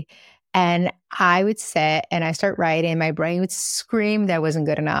day. And I would sit and I start writing. My brain would scream that I wasn't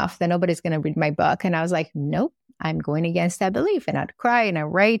good enough, that nobody's going to read my book. And I was like, nope, I'm going against that belief. And I'd cry and I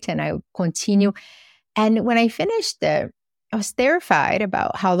write and I would continue. And when I finished it, I was terrified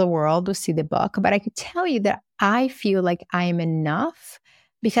about how the world would see the book. But I could tell you that I feel like I am enough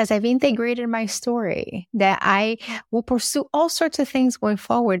because I've integrated my story, that I will pursue all sorts of things going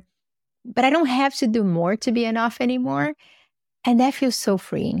forward. But I don't have to do more to be enough anymore. And that feels so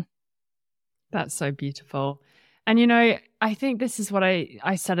freeing. That's so beautiful. And, I think this is what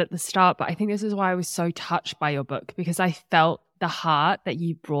I said at the start, but I think this is why I was so touched by your book, because I felt the heart that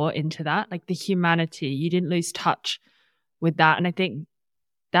you brought into that, like the humanity. You didn't lose touch with that. And I think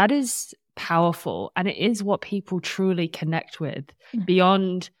that is powerful. And it is what people truly connect with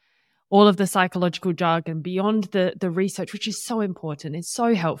beyond all of the psychological jargon, beyond the research, which is so important. It's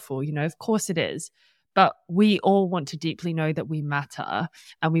so helpful. Of course it is. But we all want to deeply know that we matter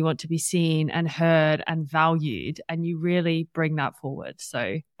and we want to be seen and heard and valued. And you really bring that forward.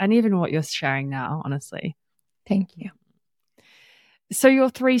 So, and even what you're sharing now, honestly. Thank you. So your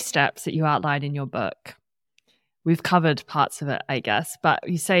 3 steps that you outline in your book, we've covered parts of it, I guess, but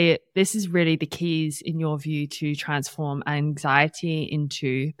you say this is really the keys in your view to transform anxiety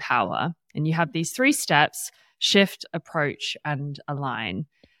into power. And you have these 3 steps: shift, approach, and align.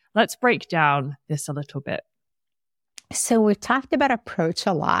 Let's break down this a little bit. So we've talked about approach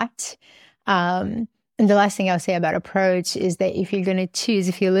a lot. And the last thing I'll say about approach is that if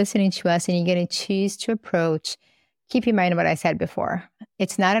you're listening to us and you're going to choose to approach, keep in mind what I said before.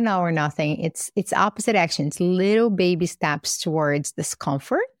 It's not an all or nothing. It's opposite action. It's little baby steps towards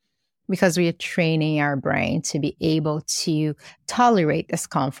discomfort, because we are training our brain to be able to tolerate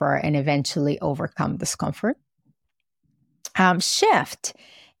discomfort and eventually overcome discomfort. Shift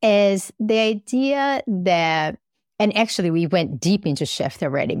is the idea that And actually, we went deep into shift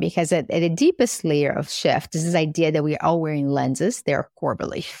already, because at the deepest layer of shift is this idea that we are all wearing lenses. They're a core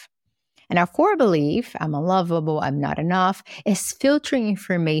belief. And our core belief, I'm unlovable, I'm not enough, is filtering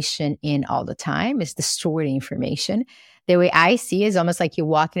information in all the time, is distorting information. The way I see it is almost like you're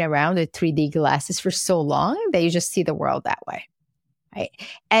walking around with 3D glasses for so long that you just see the world that way. Right?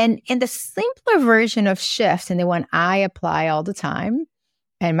 And in the simpler version of shift, and the one I apply all the time,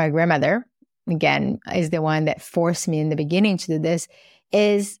 and my grandmother, again, is the one that forced me in the beginning to do this,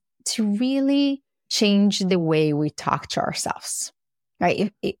 is to really change the way we talk to ourselves.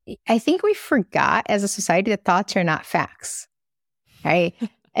 Right? I think we forgot as a society that thoughts are not facts. Right?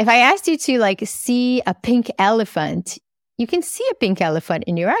 If I asked you to see a pink elephant, you can see a pink elephant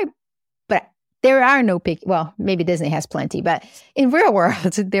in your eye, but there are no pink. Well, maybe Disney has plenty, but in real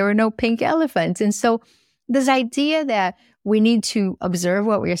world, there are no pink elephants. And so this idea that we need to observe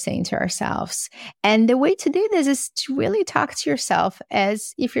what we're saying to ourselves. And the way to do this is to really talk to yourself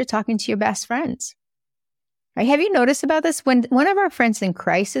as if you're talking to your best friends. Right? Have you noticed about this? When one of our friends in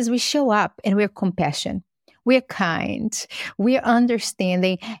crisis, we show up and we're compassionate, we're kind, we're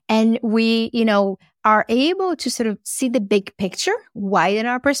understanding, and we, are able to sort of see the big picture, widen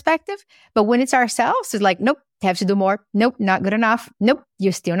our perspective. But when it's ourselves, it's like, nope, have to do more. Nope, not good enough. Nope,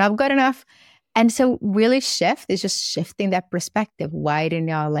 you're still not good enough. And so really shift is just shifting that perspective,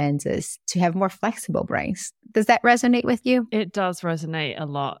 widening our lenses to have more flexible brains. Does that resonate with you? It does resonate a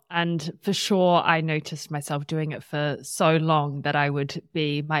lot. And for sure, I noticed myself doing it for so long that I would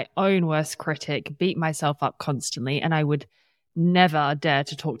be my own worst critic, beat myself up constantly, and I would never dare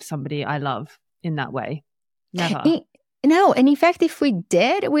to talk to somebody I love in that way. Never. No, and in fact, if we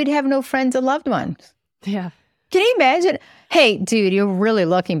did, we'd have no friends or loved ones. Yeah. Can you imagine? Hey, dude, you're really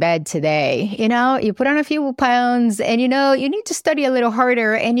looking bad today. You put on a few pounds and, you need to study a little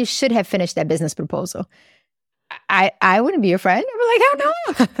harder, and you should have finished that business proposal. I wouldn't be your friend. I'd be like,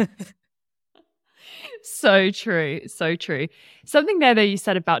 oh, no. So true. So true. Something there that you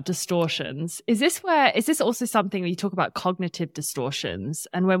said about distortions. Is this also something that you talk about cognitive distortions?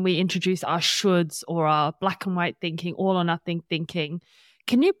 And when we introduce our shoulds or our black and white thinking, all or nothing thinking,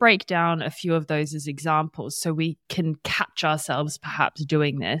 can you break down a few of those as examples so we can catch ourselves perhaps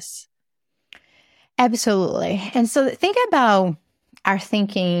doing this? Absolutely. And so think about our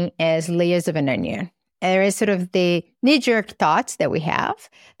thinking as layers of an onion. There is sort of the knee-jerk thoughts that we have.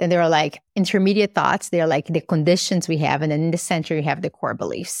 Then there are intermediate thoughts. They're the conditions we have. And then in the center, you have the core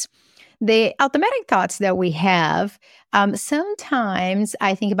beliefs. The automatic thoughts that we have, sometimes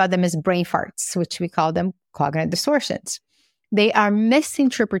I think about them as brain farts, which we call them cognitive distortions. They are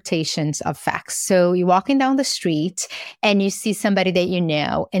misinterpretations of facts. So you're walking down the street and you see somebody that you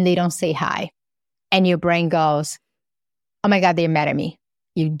know and they don't say hi. And your brain goes, oh my God, they're mad at me.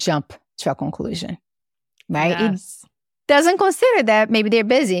 You jump to a conclusion. Right? Yes. It doesn't consider that maybe they're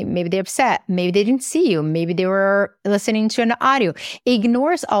busy, maybe they're upset, maybe they didn't see you, maybe they were listening to an audio. It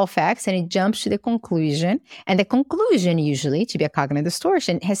ignores all facts and it jumps to the conclusion. And the conclusion, usually, to be a cognitive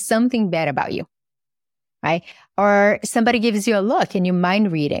distortion, has something bad about you. Right? Or somebody gives you a look and you're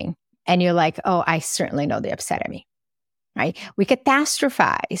mind reading and you're like, oh, I certainly know they're upset at me. Right? We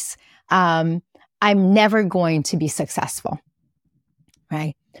catastrophize. I'm never going to be successful.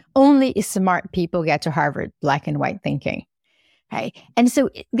 Right? Only smart people get to Harvard, black and white thinking. Right? And so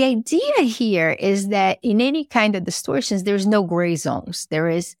the idea here is that in any kind of distortions, there's no gray zones. There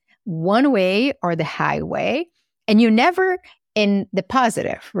is one way or the highway, and you never in the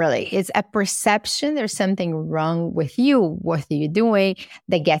positive, really. It's a perception there's something wrong with you, what you're doing,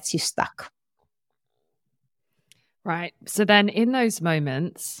 that gets you stuck. Right. So then in those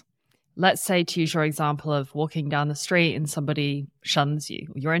moments, let's say, to use your example of walking down the street and somebody shuns you.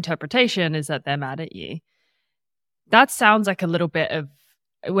 Your interpretation is that they're mad at you. That sounds like a little bit of,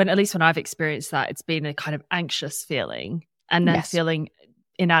 at least when I've experienced that, it's been a kind of anxious feeling and then feeling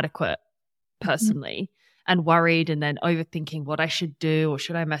inadequate personally and worried and then overthinking what I should do, or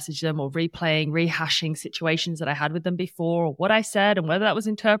should I message them, or rehashing situations that I had with them before, or what I said and whether that was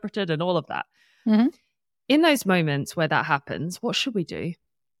interpreted and all of that. Mm-hmm. In those moments where that happens, what should we do?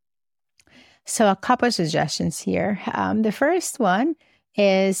 So a couple of suggestions here. The first one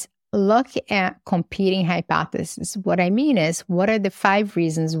is look at competing hypotheses. What I mean is, what are the 5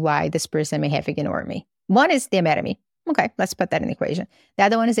 reasons why this person may have ignored me? One is they're mad at me. Okay, let's put that in the equation. The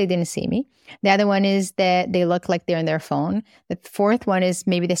other one is they didn't see me. The other one is that they look like they're on their phone. The fourth one is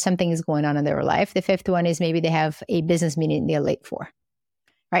maybe there's something is going on in their life. The fifth one is maybe they have a business meeting they're late for.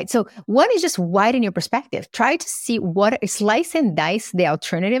 Right. So one is just widen your perspective. Try to see slice and dice the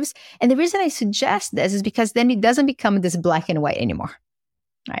alternatives. And the reason I suggest this is because then it doesn't become this black and white anymore.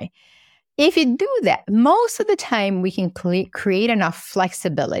 Right. If you do that, most of the time we can create enough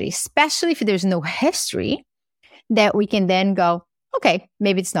flexibility, especially if there's no history, that we can then go, okay,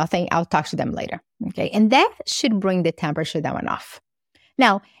 maybe it's nothing. I'll talk to them later. Okay. And that should bring the temperature down enough.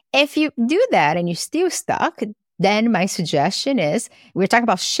 Now, if you do that and you're still stuck, then my suggestion is, we're talking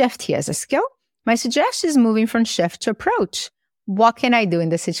about shift here as a skill. My suggestion is moving from shift to approach. What can I do in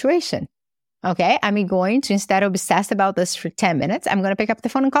this situation? Okay, I'm going to, instead of obsess about this for 10 minutes, I'm going to pick up the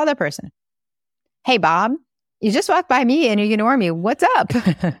phone and call that person. Hey, Bob, you just walked by me and you ignore me. What's up?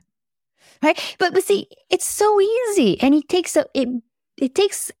 Right? But see, it's so easy. And it takes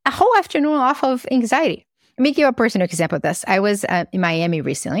a whole afternoon off of anxiety. Let me give you a personal example of this. I was in Miami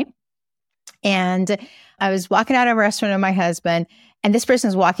recently, and I was walking out of a restaurant with my husband, and this person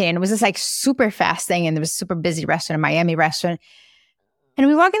was walking in. It was this like super fast thing, and it was a super busy restaurant, a Miami restaurant. And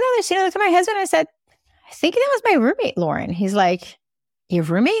we walk in there, and I looked at my husband, and I said, I think that was my roommate, Lauren. He's like, your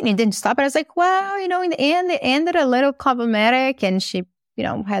roommate? And he didn't stop it. I was like, well, in the end, it ended a little problematic, and she,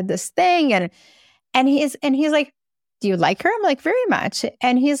 had this thing. And he's like, do you like her? I'm like, very much.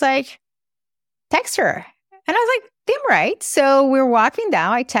 And he's like, text her. And I was like, damn right. So we're walking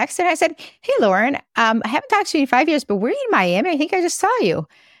down. I texted. I said, hey, Lauren, I haven't talked to you in 5 years, but we're in Miami. I think I just saw you.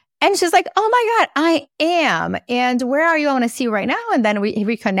 And she's like, oh my God, I am. And where are you? I want to see you right now. And then we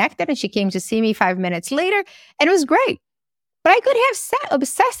reconnected, and she came to see me 5 minutes later. And it was great. But I could have sat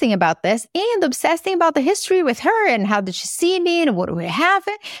obsessing about this and obsessing about the history with her and how did she see me and what would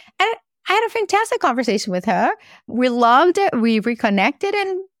happen. And I had a fantastic conversation with her. We loved it. We reconnected,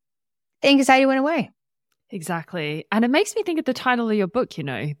 and anxiety went away. Exactly. And it makes me think of the title of your book,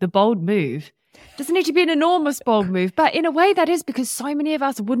 The Bold Move. Doesn't need to be an enormous bold move, but in a way that is, because so many of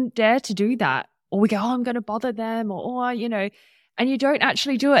us wouldn't dare to do that. Or we go, oh, I'm going to bother them, or and you don't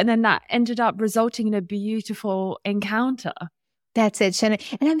actually do it. And then that ended up resulting in a beautiful encounter. That's it, Shannon.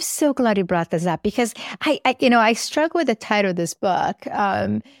 And I'm so glad you brought this up, because I struggle with the title of this book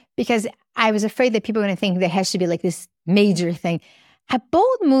because I was afraid that people are going to think there has to be like this major thing. A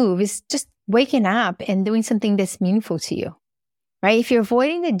bold move is just waking up and doing something that's meaningful to you, right? If you're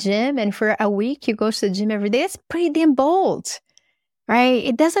avoiding the gym and for a week you go to the gym every day, that's pretty damn bold. Right?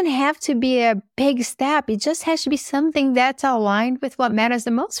 It doesn't have to be a big step. It just has to be something that's aligned with what matters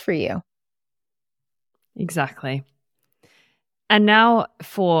the most for you. Exactly. And now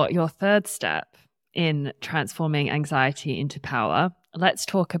for your third step in transforming anxiety into power, let's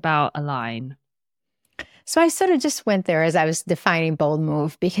talk about align. So I sort of just went there as I was defining bold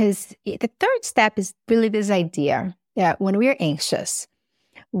move, because the third step is really this idea that when we're anxious,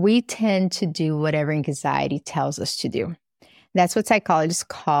 we tend to do whatever anxiety tells us to do. That's what psychologists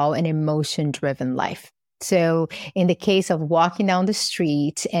call an emotion-driven life. So in the case of walking down the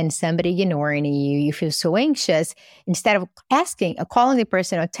street and somebody ignoring you, you feel so anxious. Instead of asking or calling the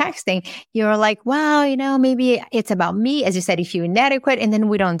person or texting, you're like, well, maybe it's about me. As you said, you feel inadequate, and then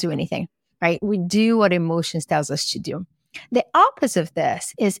we don't do anything, right? We do what emotions tells us to do. The opposite of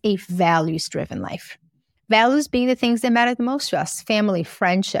this is a values-driven life. Values being the things that matter the most to us: family,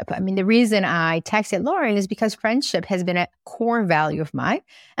 friendship. I mean, the reason I texted Lauren is because friendship has been a core value of mine.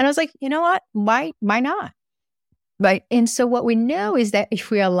 And I was like, you know what? Why not? Right. And so what we know is that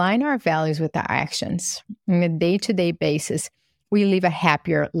if we align our values with our actions on a day-to-day basis, we live a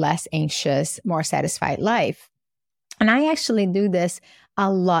happier, less anxious, more satisfied life. And I actually do this a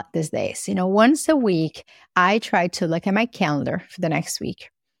lot these days. Once a week, I try to look at my calendar for the next week.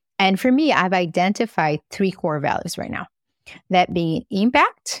 And for me, I've identified 3 core values right now. That being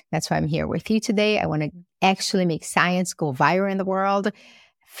impact. That's why I'm here with you today. I want to actually make science go viral in the world.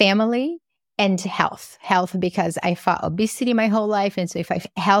 Family and health. Health, because I fought obesity my whole life. And so if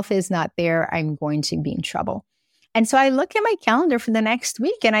health is not there, I'm going to be in trouble. And so I look at my calendar for the next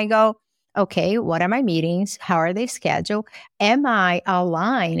week and I go, okay, what are my meetings? How are they scheduled? Am I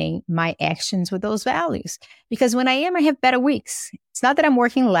aligning my actions with those values? Because when I am, I have better weeks. It's not that I'm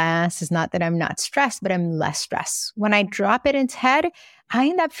working less. It's not that I'm not stressed, but I'm less stressed. When I drop it into head, I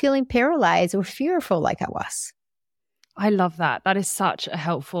end up feeling paralyzed or fearful like I was. I love that. That is such a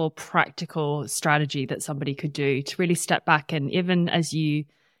helpful, practical strategy that somebody could do to really step back. And even as you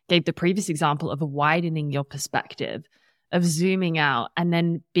gave the previous example of widening your perspective, of zooming out and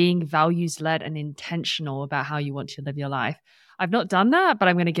then being values-led and intentional about how you want to live your life. I've not done that, but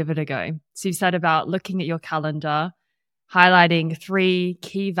I'm going to give it a go. So you said about looking at your calendar, highlighting 3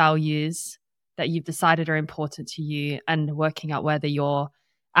 key values that you've decided are important to you, and working out whether your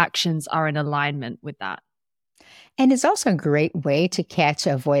actions are in alignment with that. And it's also a great way to catch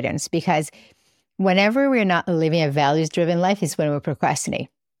avoidance, because whenever we're not living a values-driven life is when we procrastinate.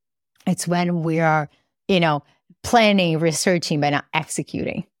 It's when we are, planning, researching, but not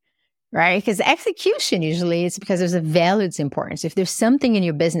executing, right? Because execution usually is because there's a value that's important. So if there's something in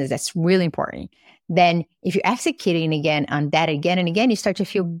your business that's really important, then if you're executing again on that again and again, you start to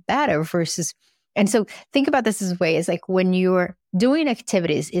feel better versus. And so think about this way. It's like when you're doing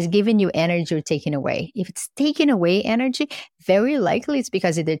activities, is giving you energy or taking away. If it's taking away energy, very likely it's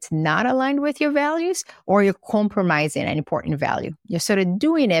because either it's not aligned with your values or you're compromising an important value. You're sort of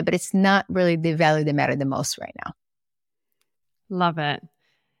doing it, but it's not really the value that matters the most right now. Love it.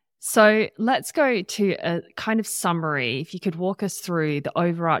 So let's go to a kind of summary. If you could walk us through the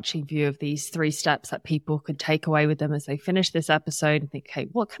overarching view of these 3 steps that people could take away with them as they finish this episode and think, hey,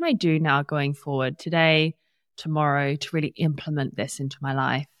 what can I do now going forward today, tomorrow to really implement this into my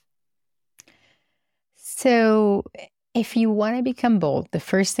life? So if you want to become bold, the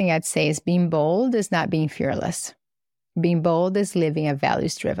first thing I'd say is being bold is not being fearless. Being bold is living a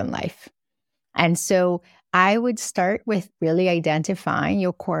values-driven life. And so I would start with really identifying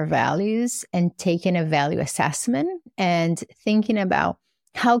your core values and taking a value assessment and thinking about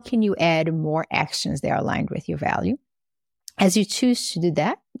how can you add more actions that are aligned with your value. As you choose to do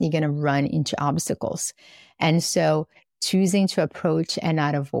that, you're going to run into obstacles. And so choosing to approach and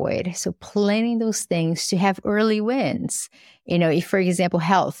not avoid. So planning those things to have early wins. If, for example,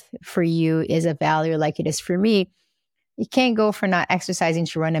 health for you is a value like it is for me, you can't go for not exercising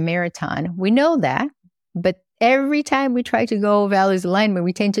to run a marathon. We know that. But every time we try to go values alignment,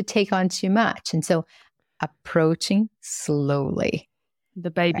 we tend to take on too much. And so approaching slowly.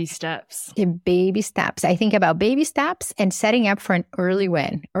 The baby steps. The baby steps. I think about baby steps and setting up for an early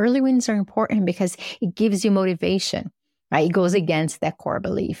win. Early wins are important because it gives you motivation, right? It goes against that core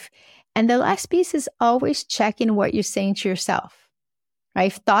belief. And the last piece is always checking what you're saying to yourself, right?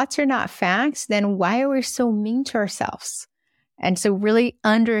 If thoughts are not facts, then why are we so mean to ourselves? And so really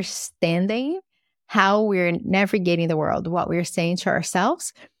understanding how we're navigating the world, what we're saying to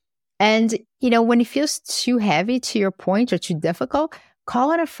ourselves. And, when it feels too heavy to your point or too difficult,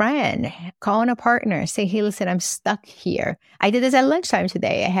 call on a friend, call on a partner, say, hey, listen, I'm stuck here. I did this at lunchtime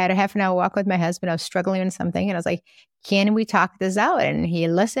today. I had a half an hour walk with my husband. I was struggling on something and I was like, can we talk this out? And he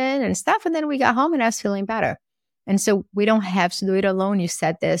listened and stuff. And then we got home and I was feeling better. And so we don't have to do it alone. You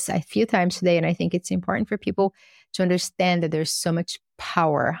said this a few times today. And I think it's important for people to understand that there's so much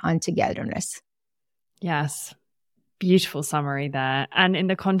power on togetherness. Yes. Beautiful summary there. And in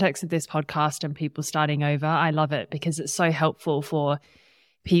the context of this podcast and people starting over, I love it because it's so helpful for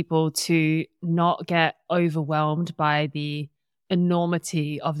people to not get overwhelmed by the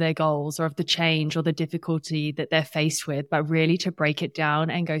enormity of their goals or of the change or the difficulty that they're faced with, but really to break it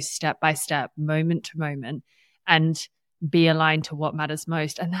down and go step by step, moment to moment, and be aligned to what matters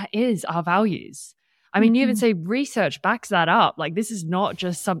most. And that is our values. I mean, you even say research backs that up. Like, this is not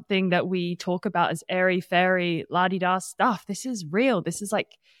just something that we talk about as airy-fairy, la-di-da stuff. This is real. This is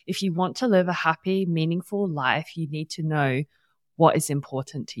like, if you want to live a happy, meaningful life, you need to know what is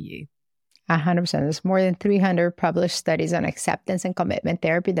important to you. 100%. There's more than 300 published studies on acceptance and commitment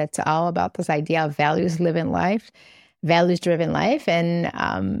therapy that's all about this idea of values-driven life.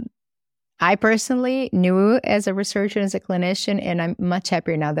 And I personally knew as a researcher, as a clinician, and I'm much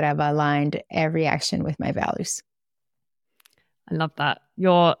happier now that I've aligned every action with my values. I love that.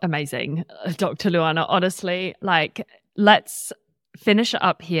 You're amazing, Dr. Luana. Honestly, let's finish it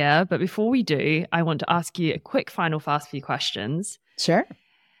up here. But before we do, I want to ask you a quick final fast few questions. Sure.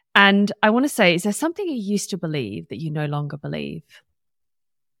 And I want to say, is there something you used to believe that you no longer believe?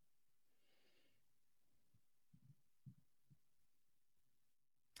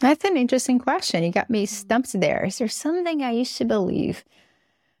 That's an interesting question. You got me stumped there. Is there something I used to believe?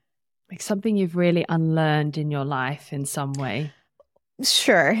 Like something you've really unlearned in your life in some way?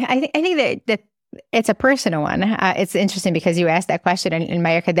 Sure. I think that it's a personal one. It's interesting because you asked that question and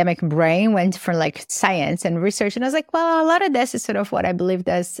my academic brain went for science and research. And I was like, well, a lot of this is sort of what I believed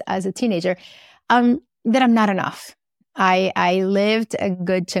as a teenager, that I'm not enough. I lived a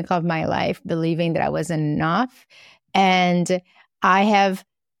good chunk of my life believing that I wasn't enough. And I have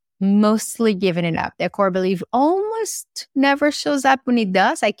mostly given it up. That core belief almost never shows up. When it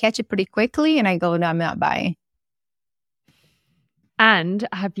does, I catch it pretty quickly and I go, no, I'm not buying. And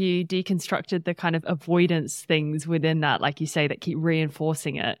have you deconstructed the kind of avoidance things within that, like you say, that keep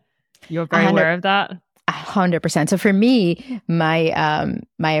reinforcing it? You're very aware of that? 100%. So for me, my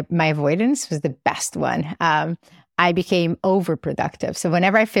avoidance was the best one. I became overproductive. So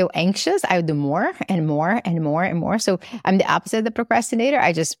whenever I feel anxious, I would do more and more and more and more. So I'm the opposite of the procrastinator.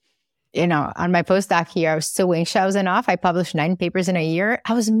 I just, on my postdoc here, I was so anxious I wasn't off. I published 9 papers in a year.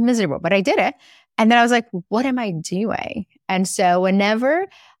 I was miserable, but I did it. And then I was like, what am I doing? And so whenever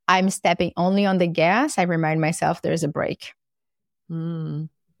I'm stepping only on the gas, I remind myself there's a break.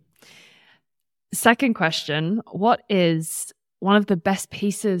 Second question, what is one of the best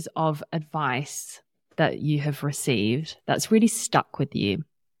pieces of advice that you have received that's really stuck with you?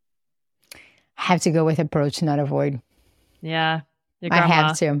 Have to go with approach, not avoid. Yeah. I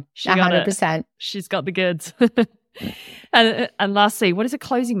have to. 100%. She's got the goods. And lastly, what is a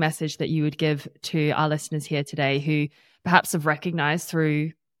closing message that you would give to our listeners here today who perhaps have recognized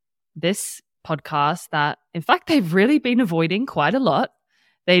through this podcast that, in fact, they've really been avoiding quite a lot?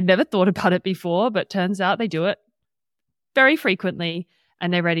 They never thought about it before, but turns out they do it very frequently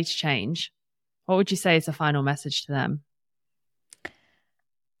and they're ready to change. What would you say is a final message to them?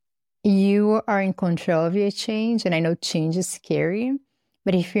 You are in control of your change. And I know change is scary,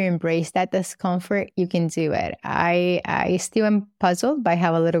 but if you embrace that discomfort, you can do it. I still am puzzled by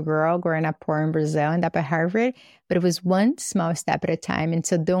how a little girl growing up poor in Brazil ended up at Harvard, but it was one small step at a time. And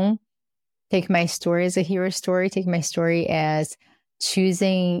so don't take my story as a hero story. Take my story as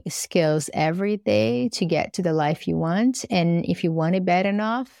choosing skills every day to get to the life you want. And if you want it bad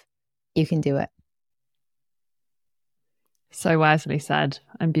enough, you can do it. So wisely said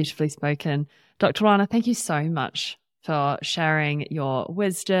and beautifully spoken. Dr. Luana, thank you so much for sharing your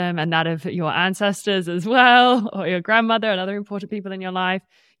wisdom and that of your ancestors as well, or your grandmother and other important people in your life.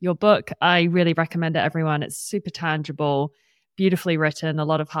 Your book, I really recommend it, everyone. It's super tangible, beautifully written, a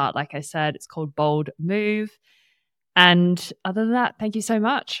lot of heart, like I said. It's called Bold Move. And other than that, thank you so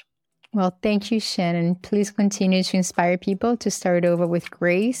much. Well, thank you, Shannon. Please continue to inspire people to start over with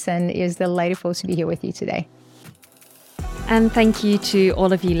grace, and it is delightful to be here with you today. And thank you to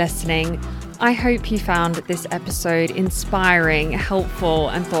all of you listening. I hope you found this episode inspiring, helpful,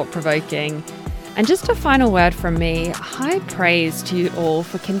 and thought-provoking. And just a final word from me, high praise to you all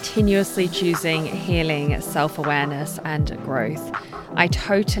for continuously choosing healing, self-awareness, and growth. I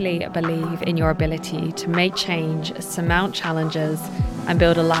totally believe in your ability to make change, surmount challenges, and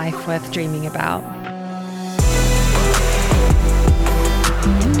build a life worth dreaming about.